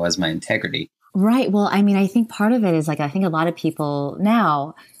orgasms than I was my integrity. Right. Well, I mean, I think part of it is like, I think a lot of people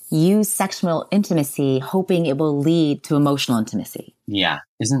now use sexual intimacy hoping it will lead to emotional intimacy. Yeah.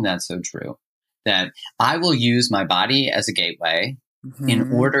 Isn't that so true? That I will use my body as a gateway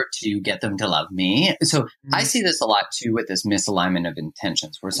in order to get them to love me. So I see this a lot too with this misalignment of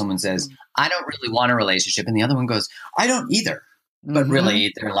intentions, where someone says, I don't really want a relationship. And the other one goes, I don't either. But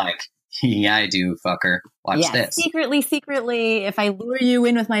really, they're like, yeah, I do, fucker. Watch this. Secretly, if I lure you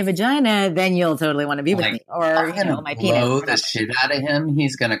in with my vagina, then you'll totally want to be with me. Or, my penis. Blow the shit out of him.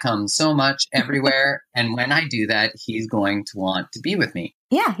 He's going to come so much everywhere. And when I do that, he's going to want to be with me.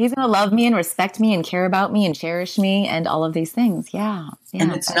 Yeah, he's going to love me and respect me and care about me and cherish me and all of these things. Yeah.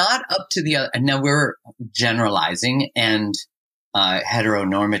 And it's not up to the other. And now we're generalizing and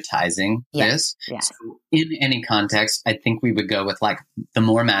heteronormatizing this. Yes. So in any context, I think we would go with like the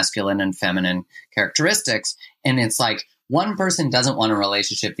more masculine and feminine characteristics. And it's like, one person doesn't want a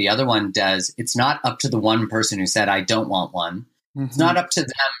relationship, the other one does. It's not up to the one person who said, I don't want one. It's not up to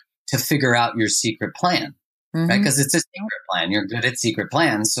them to figure out your secret plan. Right? Because it's a secret plan. You're good at secret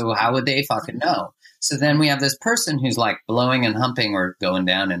plans. So how would they fucking know? So then we have this person who's like blowing and humping or going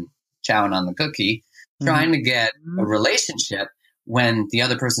down and chowing on the cookie, trying to get a relationship when the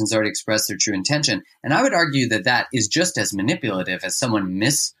other person's already expressed their true intention. And I would argue that that is just as manipulative as someone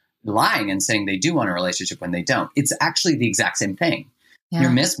lying and saying they do want a relationship when they don't. It's actually the exact same thing. Yeah.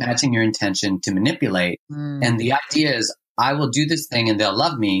 You're mismatching your intention to manipulate. And the idea is, I will do this thing and they'll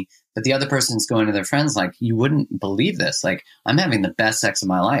love me. But the other person's going to their friends like, you wouldn't believe this. Like, I'm having the best sex of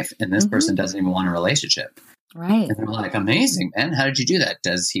my life, and this person doesn't even want a relationship. Right. And they're like, amazing, man. How did you do that?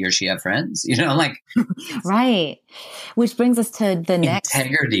 Does he or she have friends? Like. Right. Which brings us to the next.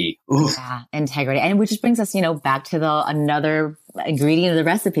 Integrity. Oof. Yeah, integrity. And which just brings us, back to another ingredient of the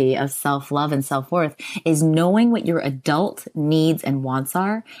recipe of self-love and self-worth is knowing what your adult needs and wants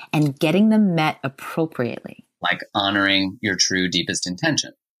are and getting them met appropriately. Like honoring your true deepest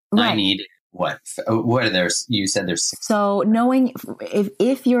intention. Right. I need what are there? You said there's 6. So knowing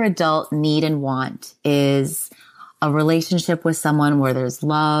if your adult need and want is a relationship with someone where there's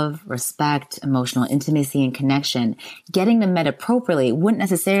love, respect, emotional intimacy, and connection, getting them met appropriately wouldn't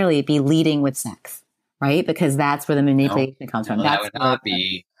necessarily be leading with sex, right? Because that's where the manipulation comes from. That would not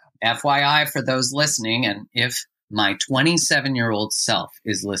be. FYI for those listening, and if my 27-year-old self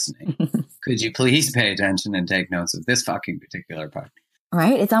is listening, could you please pay attention and take notes of this fucking particular part?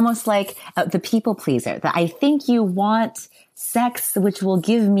 Right? It's almost like the people pleaser that I think you want sex, which will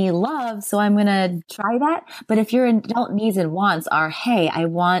give me love. So I'm going to try that. But if your adult needs and wants are, hey, I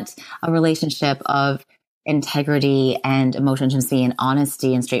want a relationship of integrity and emotional intimacy and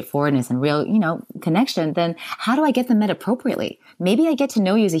honesty and straightforwardness and real, connection, then how do I get them met appropriately? Maybe I get to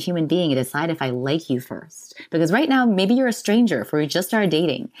know you as a human being and decide if I like you first. Because right now, maybe you're a stranger if we just started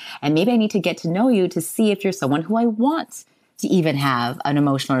dating. And maybe I need to get to know you to see if you're someone who I want to even have an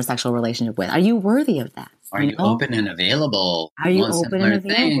emotional or sexual relationship with. Are you worthy of that? Are you open and available? Are you open and available?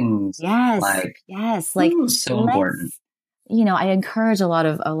 Things? Yes. Yes. Like, so important. I encourage a lot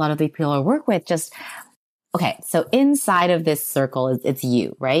of the people I work with okay, so inside of this circle, it's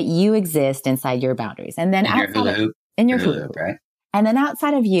you, right? You exist inside your boundaries. And then in your hula hoop, right? And then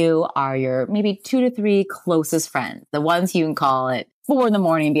outside of you are your maybe 2 to 3 closest friends, the ones you can call at 4 a.m.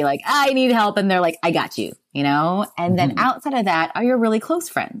 and be like, I need help. And they're like, I got you, And then outside of that are your really close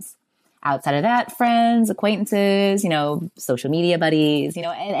friends. outside of that, friends, acquaintances, social media buddies,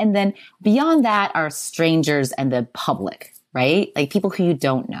 and then beyond that are strangers and the public, right? Like people who you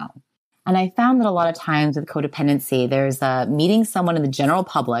don't know. And I found that a lot of times with codependency, there's meeting someone in the general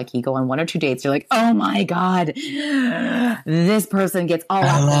public. You go on 1 or 2 dates. You're like, oh my God, this person gets all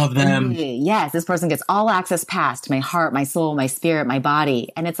access. I love them. Yes, this person gets all access pass to my heart, my soul, my spirit, my body.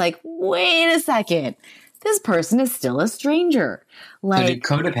 And it's like, wait a second. This person is still a stranger. So do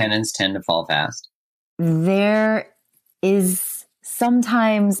codependents tend to fall fast? There is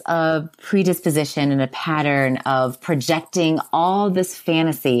sometimes a predisposition and a pattern of projecting all this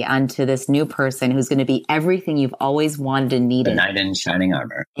fantasy onto this new person who's going to be everything you've always wanted and needed. The knight in shining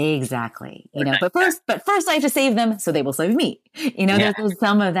armor. Exactly. But first I have to save them so they will save me. There's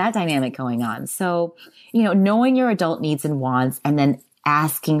some of that dynamic going on. So, knowing your adult needs and wants and then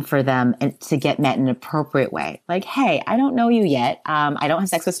asking for them and to get met in an appropriate way. Like, hey, I don't know you yet. I don't have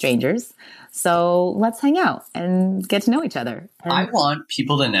sex with strangers. So let's hang out and get to know each other. I want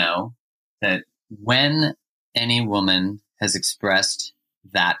people to know that when any woman has expressed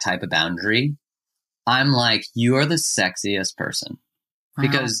that type of boundary, I'm like, you are the sexiest person. Wow.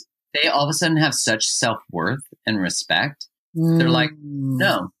 Because they all of a sudden have such self-worth and respect. They're like,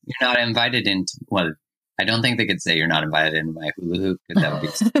 no, you're not invited into, well, I don't think they could say you're not invited into my hula hoop because that would be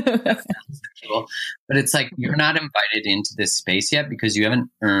sexual. But it's like, you're not invited into this space yet because you haven't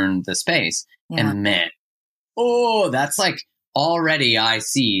earned the space. Yeah. And man, that's like already I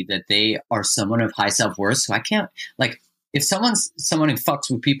see that they are someone of high self-worth. So I can't, like, if someone who fucks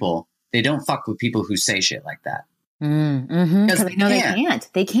with people, they don't fuck with people who say shit like that. Because they know they can't.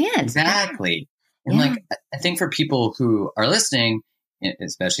 They can't. Exactly. And like, I think for people who are listening,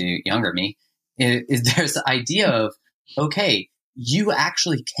 especially younger me, is there's the idea of, okay, you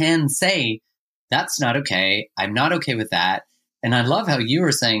actually can say, that's not okay. I'm not okay with that. And I love how you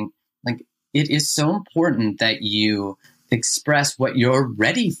were saying, like, it is so important that you express what you're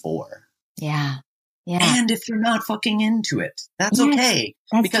ready for. Yeah. Yeah. And if you're not fucking into it, that's okay.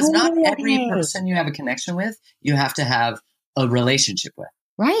 That's because totally not every okay. person you have a connection with, you have to have a relationship with.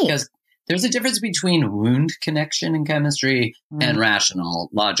 Right. Because there's a difference between wound connection in chemistry and rational,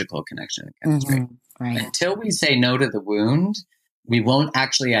 logical connection in chemistry. Right. Until we say no to the wound, we won't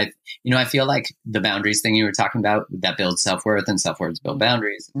actually, I feel like the boundaries thing you were talking about, that builds self-worth and self-worths build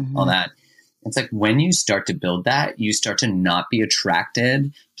boundaries, all that. It's like when you start to build that, you start to not be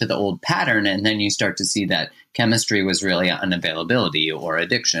attracted to the old pattern. And then you start to see that chemistry was really unavailability or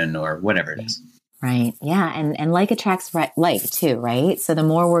addiction or whatever it is. Right. Yeah. And like attracts like too, right? So the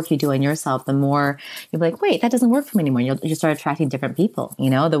more work you do on yourself, the more you'll be like, wait, that doesn't work for me anymore. You'll start attracting different people.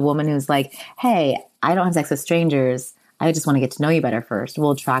 The woman who's like, hey, I don't have sex with strangers. I just want to get to know you better first.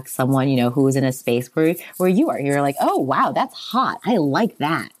 We'll attract someone, who is in a space where you are. You're like, oh, wow, that's hot. I like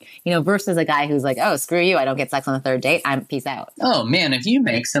that. Versus a guy who's like, oh, screw you. I don't get sex on the third date. I'm peace out. Oh, man, if you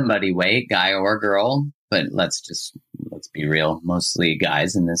make somebody wait, guy or girl, but let's be real, mostly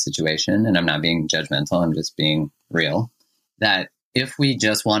guys in this situation, and I'm not being judgmental, I'm just being real, that if we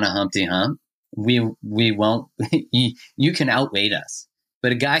just want a Humpty Hump, we won't, you can outweight us.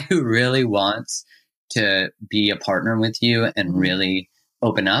 But a guy who really wants to be a partner with you and really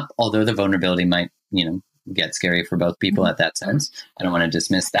open up, although the vulnerability might, get scary for both people at that sense. I don't want to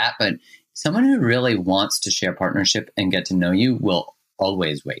dismiss that, but someone who really wants to share partnership and get to know you will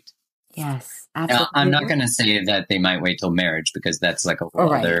always wait. Yes, absolutely. Now, I'm not going to say that they might wait till marriage because that's like a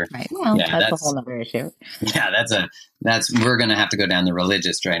whole other. Right. Well, that's a whole other issue. Yeah, we're going to have to go down the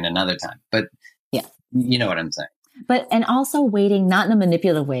religious drain another time. But yeah, you know what I'm saying. But, and also waiting, not in a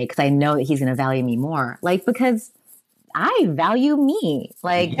manipulative way, because I know that he's going to value me more. Like, because I value me.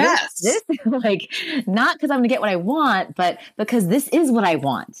 Like, yes. this like, not because I'm going to get what I want, but because this is what I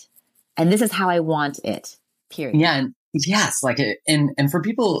want. And this is how I want it, period. Yeah. And yes. Like, and for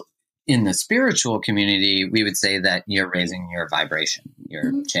people in the spiritual community, we would say that you're raising your vibration.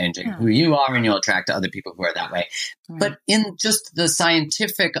 You're changing who you are, and you'll attract other people who are that way. Right. But in just the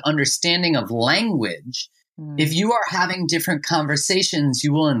scientific understanding of language, if you are having different conversations,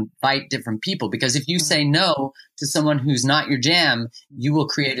 you will invite different people. Because if you say no to someone who's not your jam, you will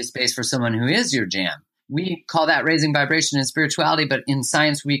create a space for someone who is your jam. We call that raising vibration in spirituality, but in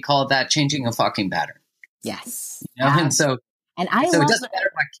science, we call that changing a fucking pattern. Yes. And so it doesn't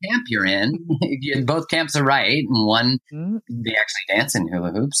matter what camp you're in. Both camps are right. And one, they actually dance in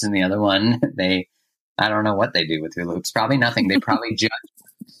hula hoops, and the other one, I don't know what they do with hula hoops. Probably nothing. They probably judge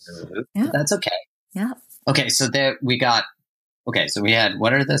hula hoops. Yeah. That's okay. Yeah. Okay, so we had,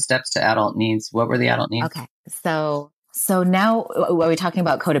 what are the steps to adult needs? What were the adult needs? Okay, so now are we talking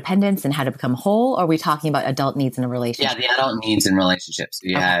about codependence and how to become whole, or are we talking about adult needs in a relationship? Yeah, the adult needs in relationships.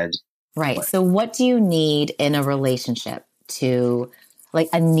 You had Right. So what do you need in a relationship to like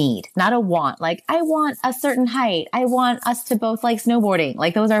a need, not a want? Like I want a certain height. I want us to both like snowboarding.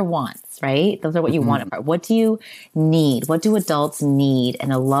 Like those are wants, right? Those are what you want. What do you need? What do adults need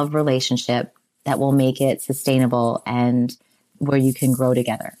in a love relationship that will make it sustainable and where you can grow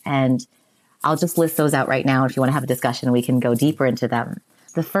together? And I'll just list those out right now. If you want to have a discussion, we can go deeper into them.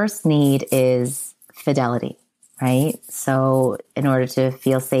 The first need is fidelity. Right? So in order to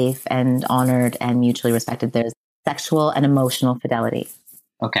feel safe and honored and mutually respected, there's sexual and emotional fidelity.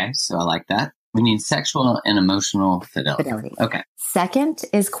 Okay. So I like that. We need sexual and emotional fidelity. Okay. Second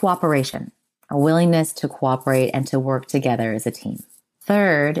is cooperation, a willingness to cooperate and to work together as a team.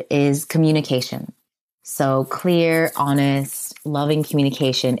 Third is communication. So clear, honest, loving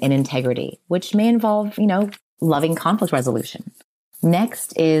communication and integrity, which may involve, loving conflict resolution.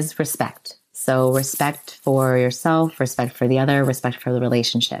 Next is respect. So respect for yourself, respect for the other, respect for the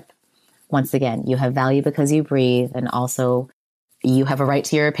relationship. Once again, you have value because you breathe, and also you have a right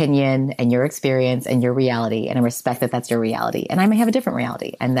to your opinion and your experience and your reality, and I respect that that's your reality. And I may have a different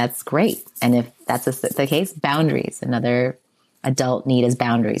reality, and that's great. And if that's the case, boundaries. Another adult need is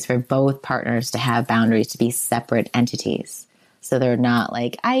boundaries, for both partners to have boundaries, to be separate entities. So they're not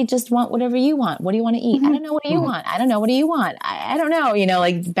like, I just want whatever you want. What do you want to eat? I don't know. What do you want? I don't know. What do you want? I don't know.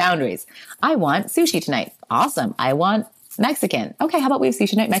 Like boundaries. I want sushi tonight. Awesome. I want Mexican. Okay. How about we have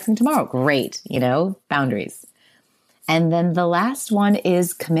sushi night, Mexican tomorrow? Great. Boundaries. And then the last one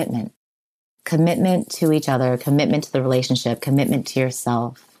is commitment. Commitment to each other, commitment to the relationship, commitment to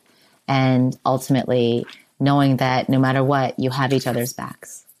yourself. And ultimately knowing that no matter what, you have each other's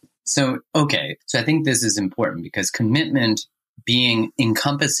backs. So I think this is important because commitment being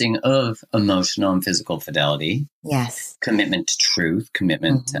encompassing of emotional and physical fidelity. Yes. Commitment to truth,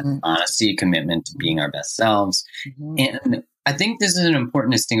 commitment to honesty, commitment to being our best selves. And I think this is an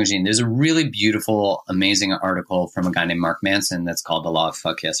important distinguishing. There's a really beautiful, amazing article from a guy named Mark Manson that's called The Law of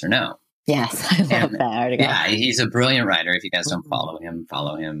Fuck Yes or No. Yes, I love that article. Yeah, he's a brilliant writer. If you guys don't follow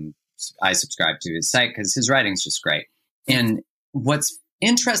him. I subscribe to his site because his writing's just great. And what's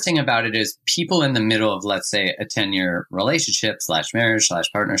interesting about it is people in the middle of, let's say, a 10-year relationship / marriage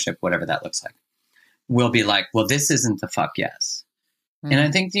 / partnership, whatever that looks like, will be like, well, this isn't the fuck yes. And I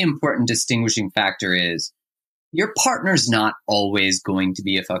think the important distinguishing factor is your partner's not always going to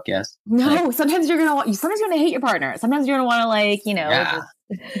be a fuck yes. No, sometimes you're going to hate your partner. Sometimes you're going to want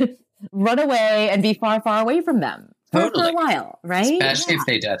to just run away and be far, far away from them for a while, right? Especially if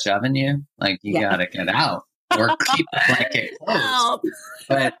they Dutch oven you, like you got to get out. Or keep the blanket closed.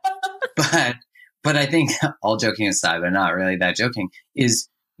 But I think, all joking aside, but not really that joking, is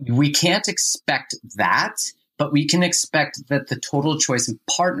we can't expect that, but we can expect that the total choice of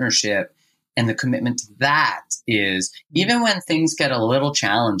partnership and the commitment to that is, even when things get a little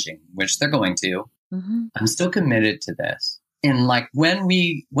challenging, which they're going to, I'm still committed to this. And like when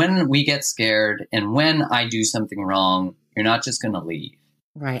we get scared and when I do something wrong, you're not just going to leave.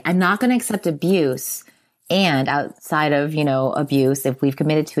 Right. I'm not going to accept abuse. And outside of, abuse, if we've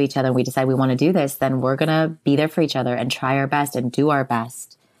committed to each other and we decide we want to do this, then we're going to be there for each other and try our best and do our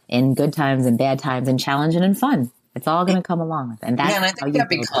best in good times and bad times and challenging and fun. It's all going to come along. And that's and I think that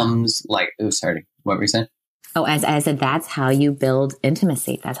becomes like, sorry, what were you saying? Oh, as I said, that's how you build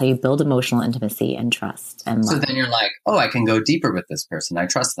intimacy. That's how you build emotional intimacy and trust and love. So then you're like, oh, I can go deeper with this person. I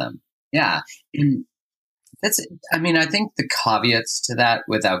trust them. Yeah. And I think the caveats to that,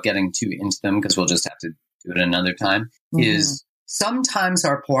 without getting too into them, because we'll just have to do it another time, is sometimes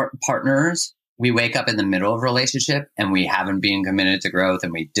our partners, we wake up in the middle of a relationship and we haven't been committed to growth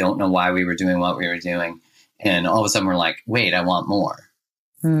and we don't know why we were doing what we were doing. And all of a sudden we're like, wait, I want more.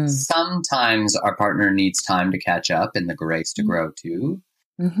 Sometimes our partner needs time to catch up and the grace to grow too.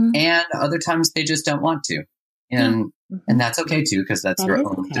 And other times they just don't want to. And that's okay too, because that's their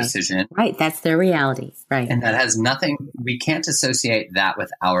own decision. Right. That's their reality. Right. And that has nothing, we can't associate that with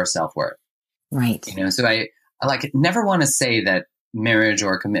our self-worth. Right. So I never want to say that marriage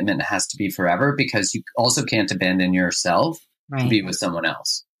or commitment has to be forever, because you also can't abandon yourself to be with someone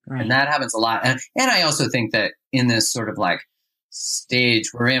else. Right. And that happens a lot. And I also think that in this sort of like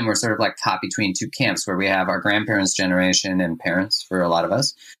stage we're in, we're sort of like caught between two camps, where we have our grandparents' generation and parents for a lot of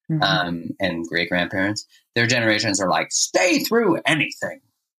us, and great grandparents. Their generations are like, stay through anything.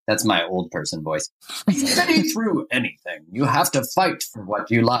 That's my old person voice. Stay through anything. You have to fight for what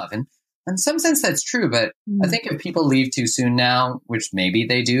you love. And in some sense, that's true. But I think if people leave too soon now, which maybe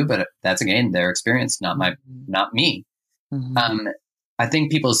they do, but that's, again, their experience, not me. I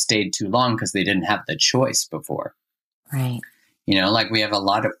think people stayed too long because they didn't have the choice before. Right. Like we have a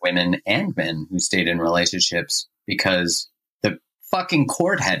lot of women and men who stayed in relationships because the fucking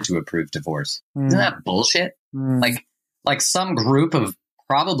court had to approve divorce. Isn't that bullshit? Like some group of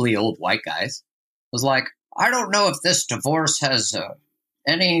probably old white guys was like, I don't know if this divorce has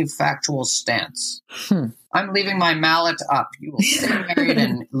any factual stance. I'm leaving my mallet up. You will stay married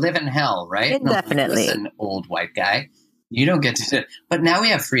and live in hell, right? Indefinitely. Listen, old white guy, you don't get to. But now we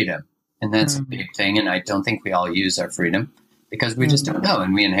have freedom, and that's a big thing. And I don't think we all use our freedom because we just don't know,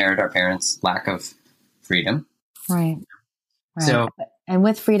 and we inherit our parents' lack of freedom. Right. So, and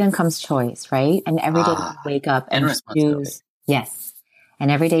with freedom comes choice, right? And every day you can wake up and choose. Yes. And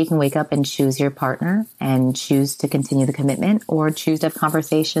every day you can wake up and choose your partner and choose to continue the commitment or choose to have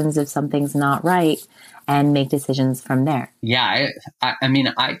conversations if something's not right and make decisions from there. Yeah. I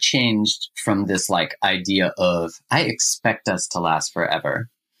mean, I changed from this like idea of I expect us to last forever.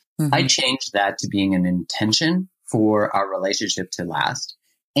 I changed that to being an intention for our relationship to last.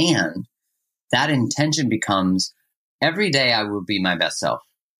 And that intention becomes every day I will be my best self.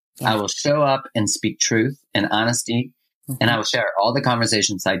 Yeah. I will show up and speak truth and honesty. And I will share all the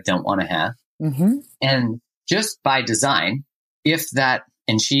conversations I don't want to have. And just by design, if that,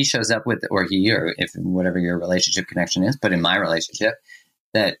 and she shows up with, or he, or if whatever your relationship connection is, but in my relationship,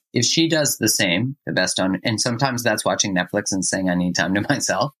 that if she does the same, the best on, and sometimes that's watching Netflix and saying I need time to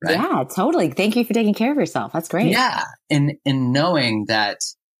myself. Right? Yeah, totally. Thank you for taking care of yourself. That's great. Yeah. And knowing that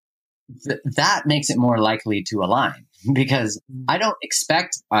that makes it more likely to align because I don't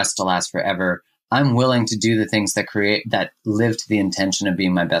expect us to last forever. I'm willing to do the things that live to the intention of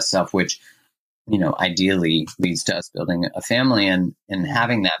being my best self, which, you know, ideally leads to us building a family and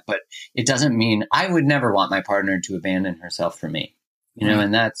having that. But it doesn't mean I would never want my partner to abandon herself for me, you know,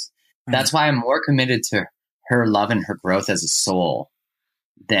 and that's why I'm more committed to her love and her growth as a soul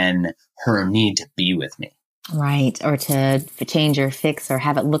than her need to be with me. Right. Or to change or fix or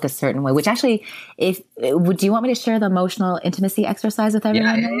have it look a certain way, which actually, do you want me to share the emotional intimacy exercise with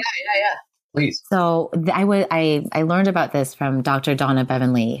everyone? Yeah. Please. So I learned about this from Dr. Donna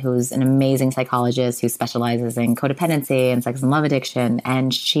Bevan-Lee, who's an amazing psychologist who specializes in codependency and sex and love addiction.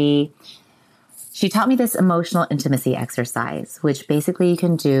 And she taught me this emotional intimacy exercise, which basically you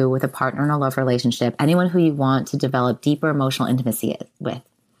can do with a partner in a love relationship, anyone who you want to develop deeper emotional intimacy with.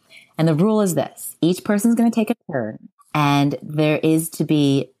 And the rule is this: each person's going to take a turn, and there is to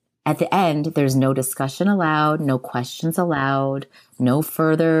be, at the end, there's no discussion allowed, no questions allowed, no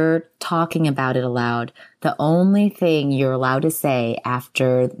further talking about it allowed. The only thing you're allowed to say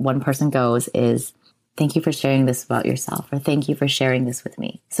after one person goes is, thank you for sharing this about yourself, or thank you for sharing this with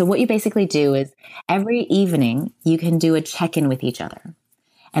me. So what you basically do is every evening you can do a check-in with each other.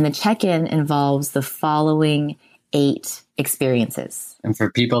 And the check-in involves the following 8 experiences. And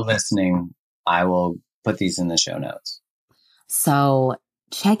for people listening, I will put these in the show notes. So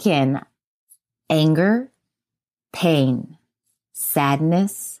check in: anger, pain,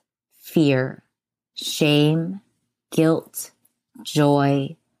 sadness, fear, shame, guilt,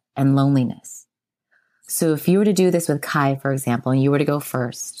 joy, and loneliness. So if you were to do this with Kai, for example, and you were to go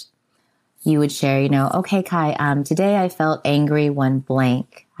first, you would share, okay, Kai, today I felt angry when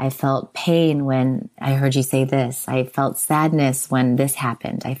blank. I felt pain when I heard you say this. I felt sadness when this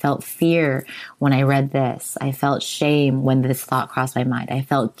happened. I felt fear when I read this. I felt shame when this thought crossed my mind. I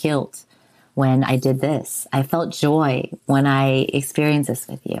felt guilt when I did this. I felt joy when I experienced this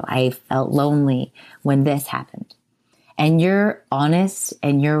with you. I felt lonely when this happened. And you're honest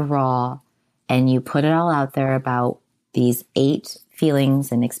and you're raw and you put it all out there about these 8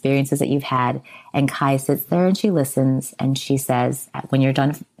 feelings and experiences that you've had. And Kai sits there and she listens and she says, when you're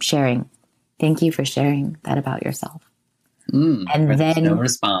done sharing, thank you for sharing that about yourself. And then no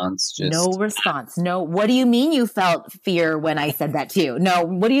response. No response. No. What do you mean you felt fear when I said that to you? No.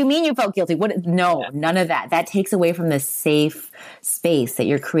 What do you mean you felt guilty? No, none of that. That takes away from the safe space that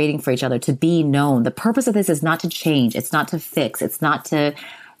you're creating for each other to be known. The purpose of this is not to change. It's not to fix. It's not to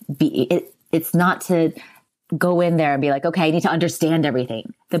it's not to go in there and be like, okay, I need to understand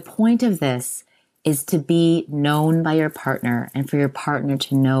everything. The point of this is to be known by your partner and for your partner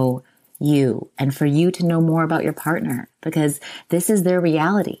to know you and for you to know more about your partner, because this is their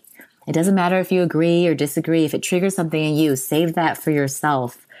reality. It doesn't matter if you agree or disagree. If it triggers something in you, save that for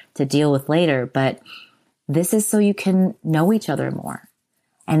yourself to deal with later. But this is so you can know each other more.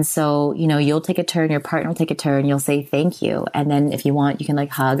 And so, you'll take a turn, your partner will take a turn, you'll say thank you. And then if you want, you can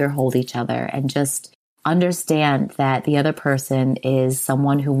hug or hold each other and just understand that the other person is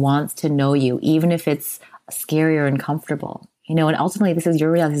someone who wants to know you, even if it's scary or uncomfortable. And ultimately, this is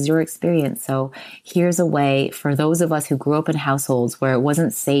your reality, this is your experience. So here's a way for those of us who grew up in households where it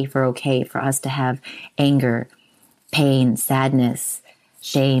wasn't safe or okay for us to have anger, pain, sadness,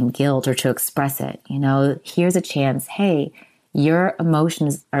 shame, guilt, or to express it. Here's a chance. Hey, Your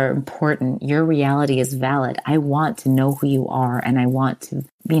emotions are important. Your reality is valid. I want to know who you are, and I want to,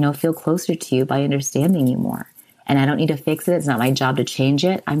 feel closer to you by understanding you more. And I don't need to fix it. It's not my job to change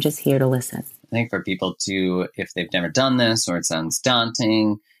it. I'm just here to listen. I think for people to, if they've never done this or it sounds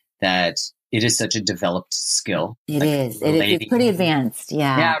daunting, that it is such a developed skill. It is. It's pretty advanced.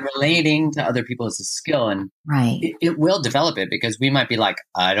 Yeah. Yeah. Relating to other people is a skill, and right. It will develop it, because we might be like,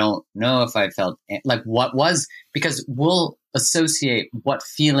 I don't know if I felt like what was, because we'll associate what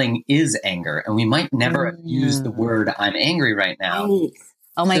feeling is anger, and we might never use the word I'm angry right now. Right.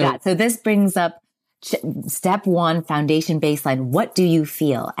 Oh my God. So this brings up step one, foundation baseline. What do you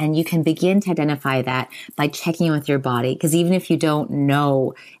feel? And you can begin to identify that by checking in with your body. Because even if you don't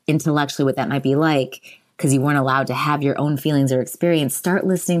know intellectually what that might be like, because you weren't allowed to have your own feelings or experience, start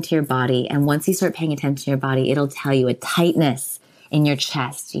listening to your body. And once you start paying attention to your body, it'll tell you a tightness in your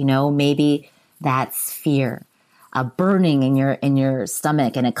chest. Maybe that's fear. A burning in your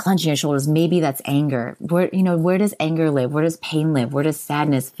stomach and a clench in your shoulders. Maybe that's anger. Where does anger live? Where does pain live? Where does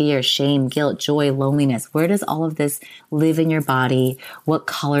sadness, fear, shame, guilt, joy, loneliness? Where does all of this live in your body? What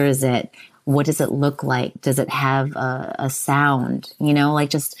color is it? What does it look like? Does it have a sound?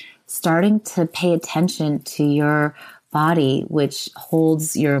 Just starting to pay attention to your body, which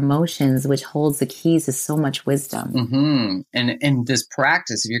holds your emotions, which holds the keys to so much wisdom. Mm-hmm. And this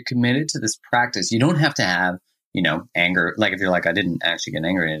practice, if you're committed to this practice, you don't have to have anger. Like if you're like, I didn't actually get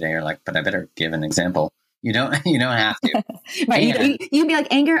angry today, you're like, but I better give an example. You don't have to. Right. You can be like,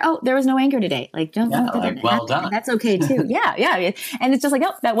 anger. Oh, there was no anger today. Like, well done. That's okay too. Yeah. And it's just like,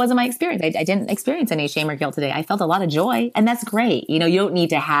 oh, that wasn't my experience. I didn't experience any shame or guilt today. I felt a lot of joy, and that's great. You don't need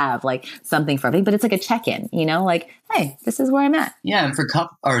to have like something for everything, but it's like a check-in, like, hey, this is where I'm at. Yeah. And for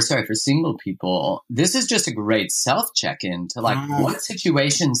single people, this is just a great self check-in to like, what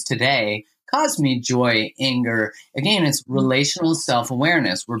situations today caused me joy, anger. Again, it's relational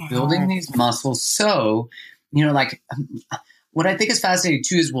self-awareness. We're building these muscles. So, what I think is fascinating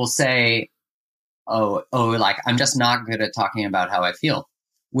too is we'll say, like, I'm just not good at talking about how I feel,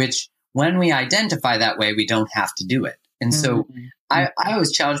 which when we identify that way, we don't have to do it. And so I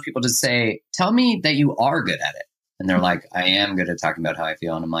always challenge people to say, tell me that you are good at it. And they're like, I am good at talking about how I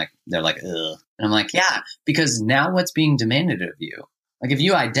feel. And they're like, ugh. And I'm like, yeah, because now what's being demanded of you? Like if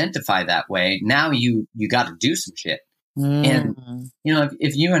you identify that way, now you got to do some shit. And,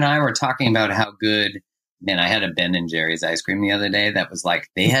 if you and I were talking about how good, man, I had a Ben and Jerry's ice cream the other day that was like,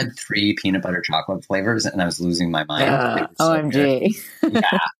 they had 3 peanut butter chocolate flavors, and I was losing my mind. OMG.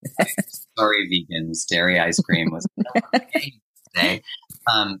 Yeah. Sorry, vegans. Dairy ice cream was today.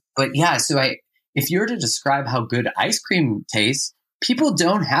 But yeah, so if you were to describe how good ice cream tastes, people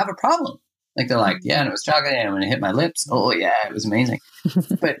don't have a problem. Like they're like, yeah, and it was chocolate, and I'm going to hit my lips. Oh yeah, it was amazing.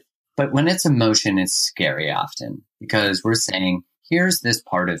 But when it's emotion, it's scary often, because we're saying, here's this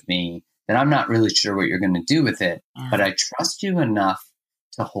part of me that I'm not really sure what you're going to do with it, but I trust you enough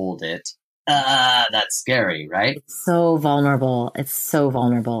to hold it. That's scary, right? It's so vulnerable. Yeah.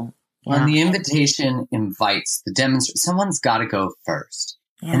 When the invitation invites the demonstration, someone's got to go first.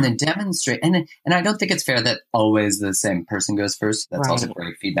 Yeah. And then demonstrate. And I don't think it's fair that always the same person goes first. That's also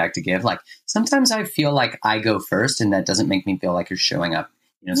great feedback to give. Like sometimes I feel like I go first, and that doesn't make me feel like you're showing up,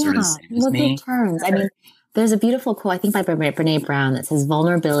 sort of the same as me. Turns. I mean, there's a beautiful quote, I think by Brene Brown, that says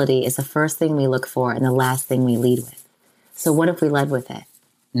vulnerability is the first thing we look for and the last thing we lead with. So what if we led with it?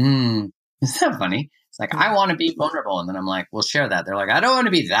 Isn't that funny? It's like, I want to be vulnerable. And then I'm like, we'll share that. They're like, I don't want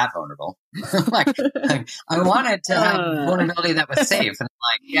to be that vulnerable. like, I wanted to have vulnerability that was safe. And I'm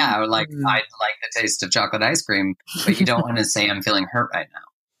like, yeah, I like the taste of chocolate ice cream, but you don't want to say I'm feeling hurt right now.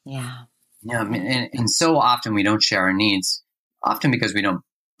 Yeah. And so often we don't share our needs, often because we don't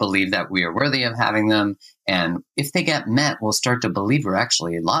believe that we are worthy of having them. And if they get met, we'll start to believe we're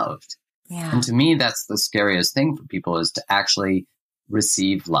actually loved. Yeah. And to me, that's the scariest thing for people, is to actually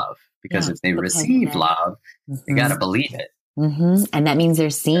receive love. Because if they receive love, they got to believe it. And that means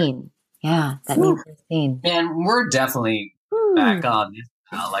they're seen. Yeah, that means they're seen. And we're definitely back on this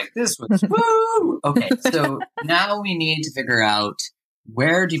now. Like this was, woo! Okay, so now we need to figure out,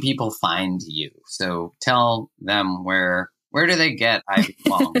 where do people find you? So tell them where do they get Ivy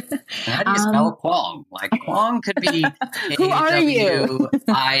Kwong? And how do you spell Kwong? Like Kwong could be who are you?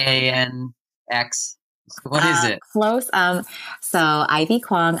 IANX. What is it? Close. So Ivy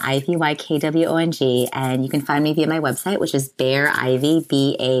Kwong, IVYKWONG, and you can find me via my website, which is BareIvy,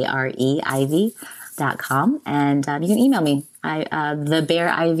 BareIvy.com. And you can email me,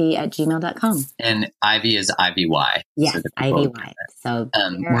 thebareivy@gmail.com. And Ivy is IVY. Yes, so IVY. So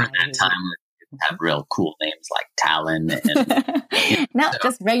we're in that time where we have real cool names like Talon. And, no,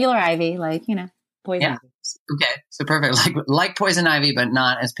 just regular Ivy, like, poison. Yeah. Okay. So perfect. Like poison ivy, but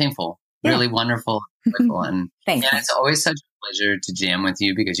not as painful. Yeah. Really wonderful. And Thanks. it's always such a pleasure to jam with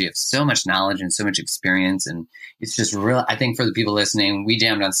you because you have so much knowledge and so much experience. And it's just real. I think for the people listening, we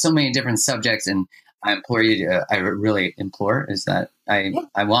jammed on so many different subjects, and I implore you to, I really implore is that I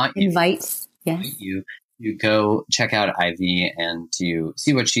want you Invite you go check out Ivy and to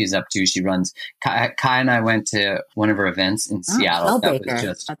see what she's up to. She runs, Kai and I went to one of her events in Seattle. That was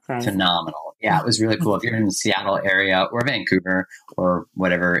just phenomenal. Yeah, it was really cool. If you're in the Seattle area or Vancouver or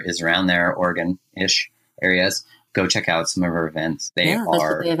whatever is around there, Oregon-ish areas, go check out some of her events. The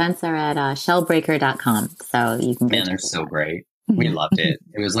events are at shellbreaker.com. So you can go. Man, they're so great. We loved it.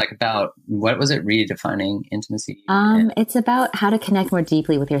 It was like about, what was it? Redefining intimacy. It's about how to connect more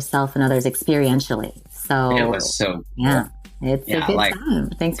deeply with yourself and others experientially. So it was so cool. It's a good time.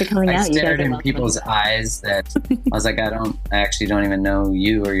 Thanks for coming out. I stared in people's eyes that I was like, I actually don't even know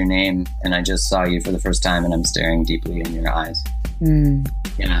you or your name. And I just saw you for the first time and I'm staring deeply in your eyes.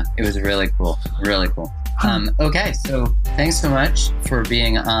 Yeah, it was really cool. Really cool. Okay. So thanks so much for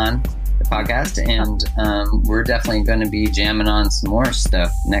being on the podcast, and we're definitely going to be jamming on some more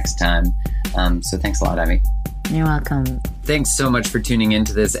stuff next time. So thanks a lot, Ivy. You're welcome. Thanks so much for tuning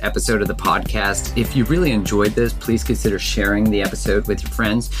into this episode of the podcast. If you really enjoyed this, please consider sharing the episode with your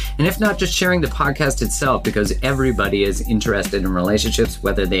friends. And if not, just sharing the podcast itself, because everybody is interested in relationships,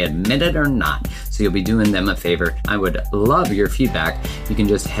 whether they admit it or not. So you'll be doing them a favor. I would love your feedback. You can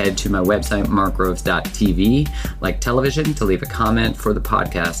just head to my website, markgroves.tv, like television, to leave a comment for the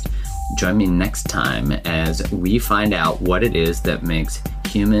podcast. Join me next time as we find out what it is that makes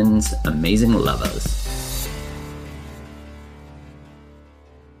humans amazing lovers.